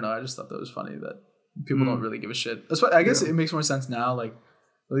I don't know. I just thought that was funny that people don't really give a shit. That's why I guess it makes more sense now. Like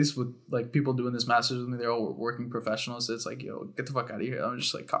at least with like people doing this masters with me, they're all working professionals. So it's like, yo, get the fuck out of here. I'm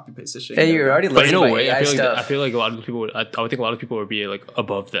just like copy paste this shit. Hey, you're already but in a way, I feel like a lot of people would. I would think a lot of people would be like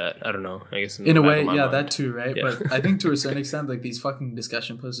above that. I don't know. I guess in a way, yeah, mind. That too, right? Yeah. But I think to a certain extent, like these fucking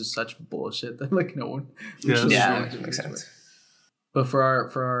discussion posts is such bullshit that like no one. Yeah, makes sense. But for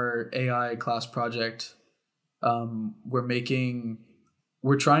our AI class project, we're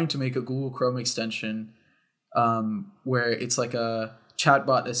trying to make a Google Chrome extension, where it's like a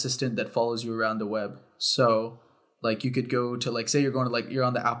chatbot assistant that follows you around the web. So like you could go to like, say you're going to like, you're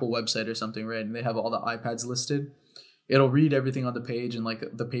on the Apple website or something, right? And they have all the iPads listed. It'll read everything on the page and like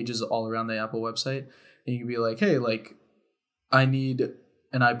the pages all around the Apple website. And you can be like, hey, like I need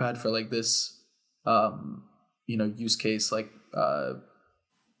an iPad for like this, use case, like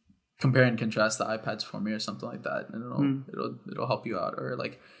compare and contrast the iPads for me or something like that. And it'll help you out. Or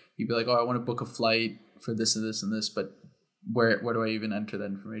like you'd be like, oh, I want to book a flight for this and this and this, but where do I even enter that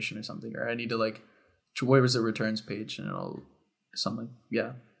information or something? Or I need to like, where was the returns page? And it'll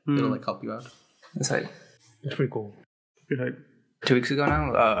like help you out. That's like, that's pretty cool. Good hype. 2 weeks ago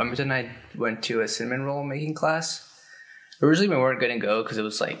now, Amrita and I went to a cinnamon roll making class. Originally we weren't going to go because it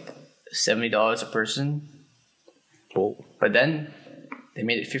was like $70 a person. Whoa. But then they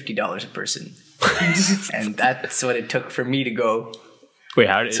made it $50 a person. And that's what it took for me to go. Wait,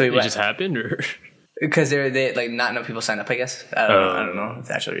 how did it just happened, or? Because they like not enough people signed up, I guess. I don't know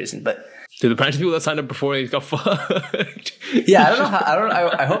the actual reason, but did the bunch of people that signed up before they got fucked? Yeah, I don't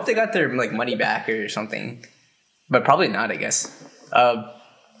know. I hope they got their like money back or something, but probably not, I guess.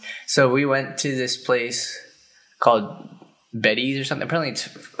 So we went to this place called Betty's or something. Apparently, it's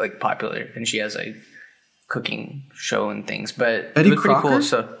like popular, and she has like cooking show and things. But Betty it was pretty Crocker? cool.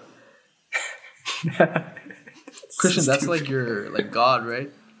 So Christian, that's like your like God, right?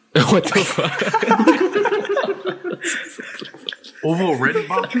 What the fuck? Oval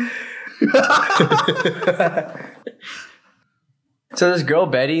Rittenbacher? So this girl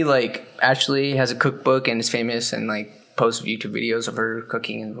Betty like actually has a cookbook and is famous and like posts YouTube videos of her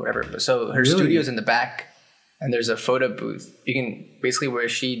cooking and whatever. So her studio's in the back, and there's a photo booth. You can basically where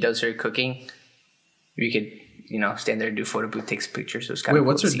she does her cooking, you could stand there and do photo booth, takes pictures. So it's kind of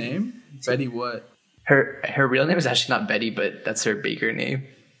what's her name? Betty what? Her real name is actually not Betty, but that's her baker name.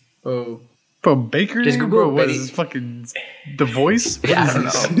 Oh. Bro, Baker Just name? Google Bro, what Betty. is this fucking The Voice? Yeah, I don't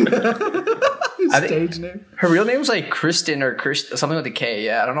know. Stage name? Her real name was like Kristen or something with a K.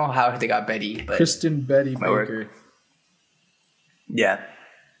 Yeah, I don't know how they got Betty, but Kristen Betty Baker. Yeah.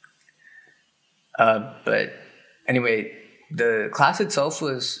 But anyway, the class itself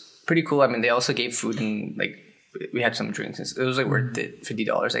was pretty cool. I mean, they also gave food and like we had some drinks. It was like worth it,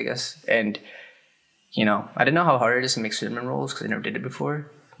 $50, I guess. And I didn't know how hard it is to make cinnamon rolls because I never did it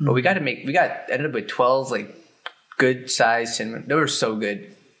before. But we ended up with 12 like good sized cinnamon. They were so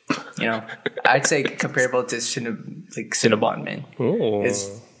good. I'd say comparable to Cinnabon, man. Oh. It's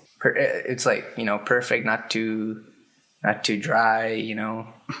like perfect, not too dry.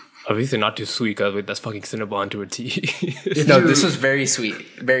 Obviously not too sweet, because that's fucking Cinnabon to a T. No, this was very sweet,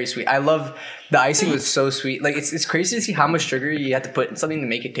 very sweet. I love the icing was so sweet. Like it's crazy to see how much sugar you have to put in something to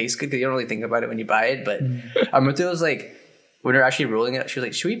make it taste good, because you don't really think about it when you buy it. But Amrita was like, when we were actually rolling it, she was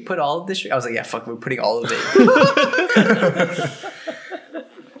like, "Should we put all of this sugar?" I was like, "Yeah, fuck, we're putting all of it."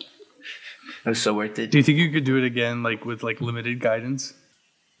 It was so worth it. Do you think you could do it again, like with like limited guidance?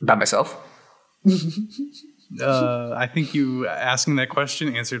 By myself? I think you asking that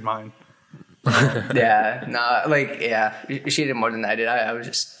question answered mine. Yeah, she did more than I did. I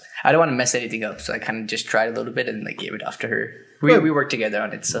don't want to mess anything up, so I kind of just tried a little bit and like gave it off to her. We worked together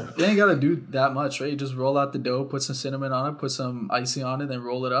on it, so you ain't gotta do that much, right? You just roll out the dough, put some cinnamon on it, put some icing on it, then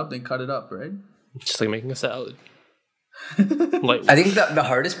roll it up, then cut it up, right? Just like making a salad. I think the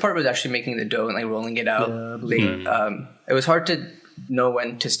hardest part was actually making the dough and like rolling it out. Yeah, it was hard to know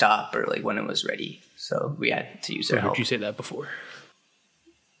when to stop or like when it was ready, so we had to use their help. Heard you say that before.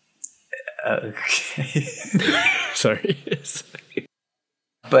 Okay. Sorry.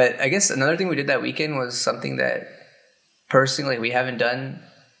 But I guess another thing we did that weekend was something that personally we haven't done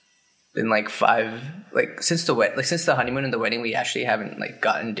in like since the honeymoon and the wedding. We actually haven't like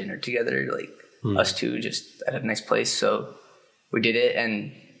gotten dinner together, like us two, just at a nice place. So we did it,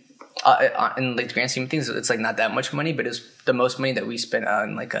 and in like the grand scheme of things, it's like not that much money, but it's the most money that we spent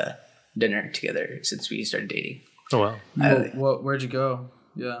on like a dinner together since we started dating. Oh wow! Where'd you go?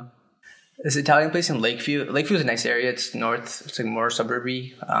 Yeah. This Italian place in Lakeview. Lakeview is a nice area. It's north. It's like more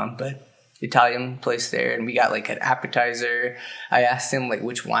suburby, but Italian place there. And we got like an appetizer. I asked him like,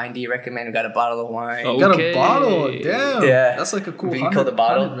 which wine do you recommend? We got a bottle of wine. Okay. Got a bottle. Damn. Yeah. That's like a cool. We called the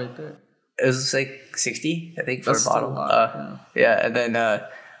bottle right there. It was like 60, I think, for That's a bottle. still a lot, Yeah, and then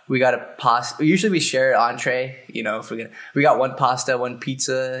we got a pasta. Usually we share entree. You know, if we got one pasta, one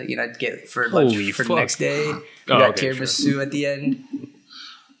pizza. You know, to get for lunch for the next day. We got tiramisu at the end.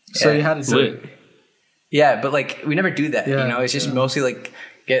 So you had to do it. Yeah, but like we never do that. Yeah, you know, it's just mostly like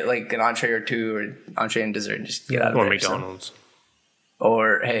get like an entree or two, or entree and dessert, and just get out of Or there. McDonald's. So.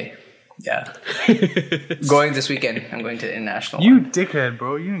 Or hey, yeah. Going this weekend. I'm going to the international. You one. dickhead,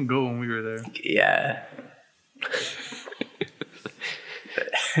 bro. You didn't go when we were there. Yeah.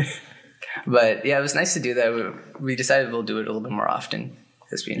 But yeah, it was nice to do that. We decided we'll do it a little bit more often.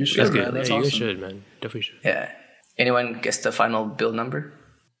 That's You good. should, That's man. good. That's Yeah, you awesome. guys should, man. Definitely should. Yeah. Anyone guess the final bill number?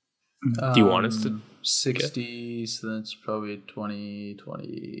 Do you want us to? 60, so that's probably 20,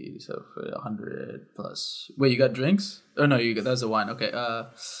 so for 100 plus. Wait, you got drinks? Oh no, that's a wine. Okay.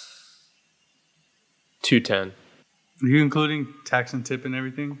 210. Are you including tax and tip and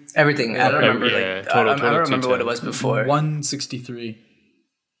everything? Everything. I don't remember. Yeah, Like, total I don't remember 210. what it was before. 163.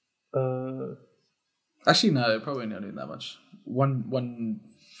 Actually, no, probably not even that much.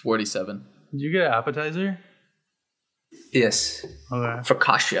 147. Did you get an appetizer? Yes. Okay.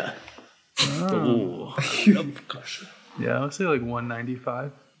 Focaccia. Ooh. Yeah, I would say like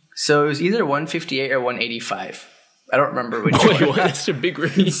 195. So it was either 158 or 185. I don't remember which Wait, one. what? That's a big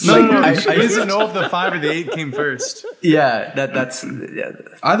range. No, I I used to know if the 5 or the 8 came first. Yeah, that's yeah.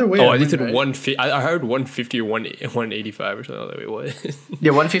 Either way. Oh, I I think win, said right? 150. I heard 150 or 185 or something like that. Wait, what?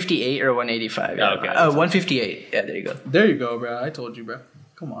 Yeah, 158 or 185. Yeah. Oh, okay. 158. Yeah, there you go. There you go, bro. I told you, bro.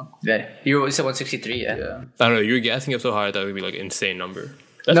 Come on. Yeah, you said 163. Yeah. Yeah. I don't know. You were gassing up so hard that would be like an insane number.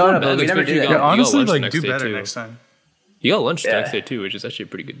 That's No, not no, bad, but we never especially do you that. got- Yeah, you got honestly, lunch the like next do day, better too. next time. You got lunch the Yeah. next day too, which is actually a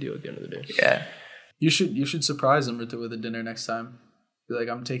pretty good deal at the end of the day. Yeah. You should surprise Amrita with a dinner next time. Be like,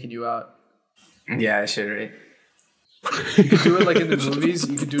 I'm taking you out. Yeah, I should, right? You could do it like in the movies.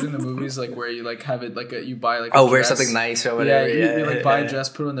 You could do it in the movies, like where you like have it like you buy like. Oh, a wear dress. something nice or Yeah, whatever. you like buy a dress,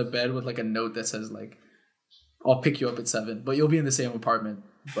 put it on the bed with like a note that says like, "I'll pick you up at 7," but you'll be in the same apartment.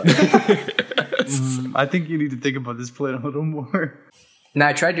 But I think you need to think about this plan a little more. No,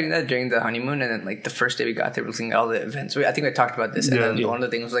 I tried doing that during the honeymoon, and then like the first day we got there, we were looking at all the events. I think I talked about this, and then one of the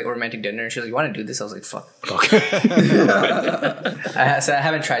things was like romantic dinner. And she was like, "You want to do this?" I was like, "Fuck." So I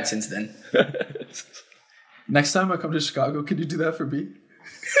haven't tried since then. next time I come to Chicago, can you do that for me?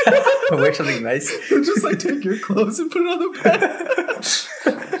 Wear something nice. Just like take your clothes and put it on the bed.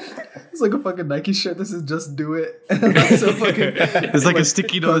 It's like a fucking Nike shirt that says "Just do it." And that's a fucking. There's like a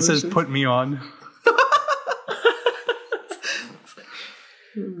sticky note that says conversation. "Put me on."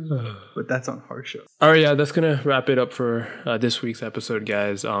 But that's on Harsha. All right, yeah, that's gonna wrap it up for this week's episode,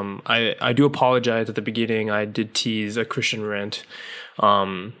 guys. I do apologize at the beginning. I did tease a Christian rant.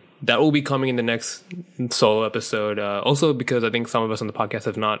 That will be coming in the next solo episode. Also, because I think some of us on the podcast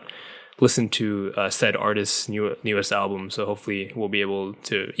have not listened to said artist's newest album, so hopefully we'll be able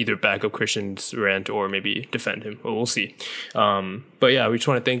to either back up Christian's rant or maybe defend him. We'll see. But yeah, we just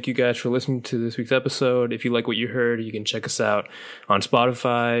want to thank you guys for listening to this week's episode. If you like what you heard, you can check us out on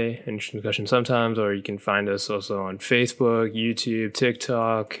Spotify, Interesting Discussion Sometimes, or you can find us also on Facebook, YouTube,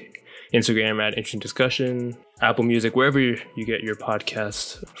 TikTok, Instagram at Interesting Discussion, Apple Music, wherever you get your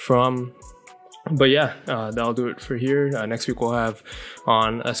podcasts from. But yeah, that'll do it for here. Next week we'll have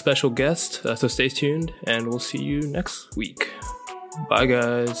on a special guest, so stay tuned, and we'll see you next week. Bye,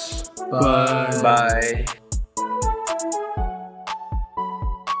 guys. Bye. Bye.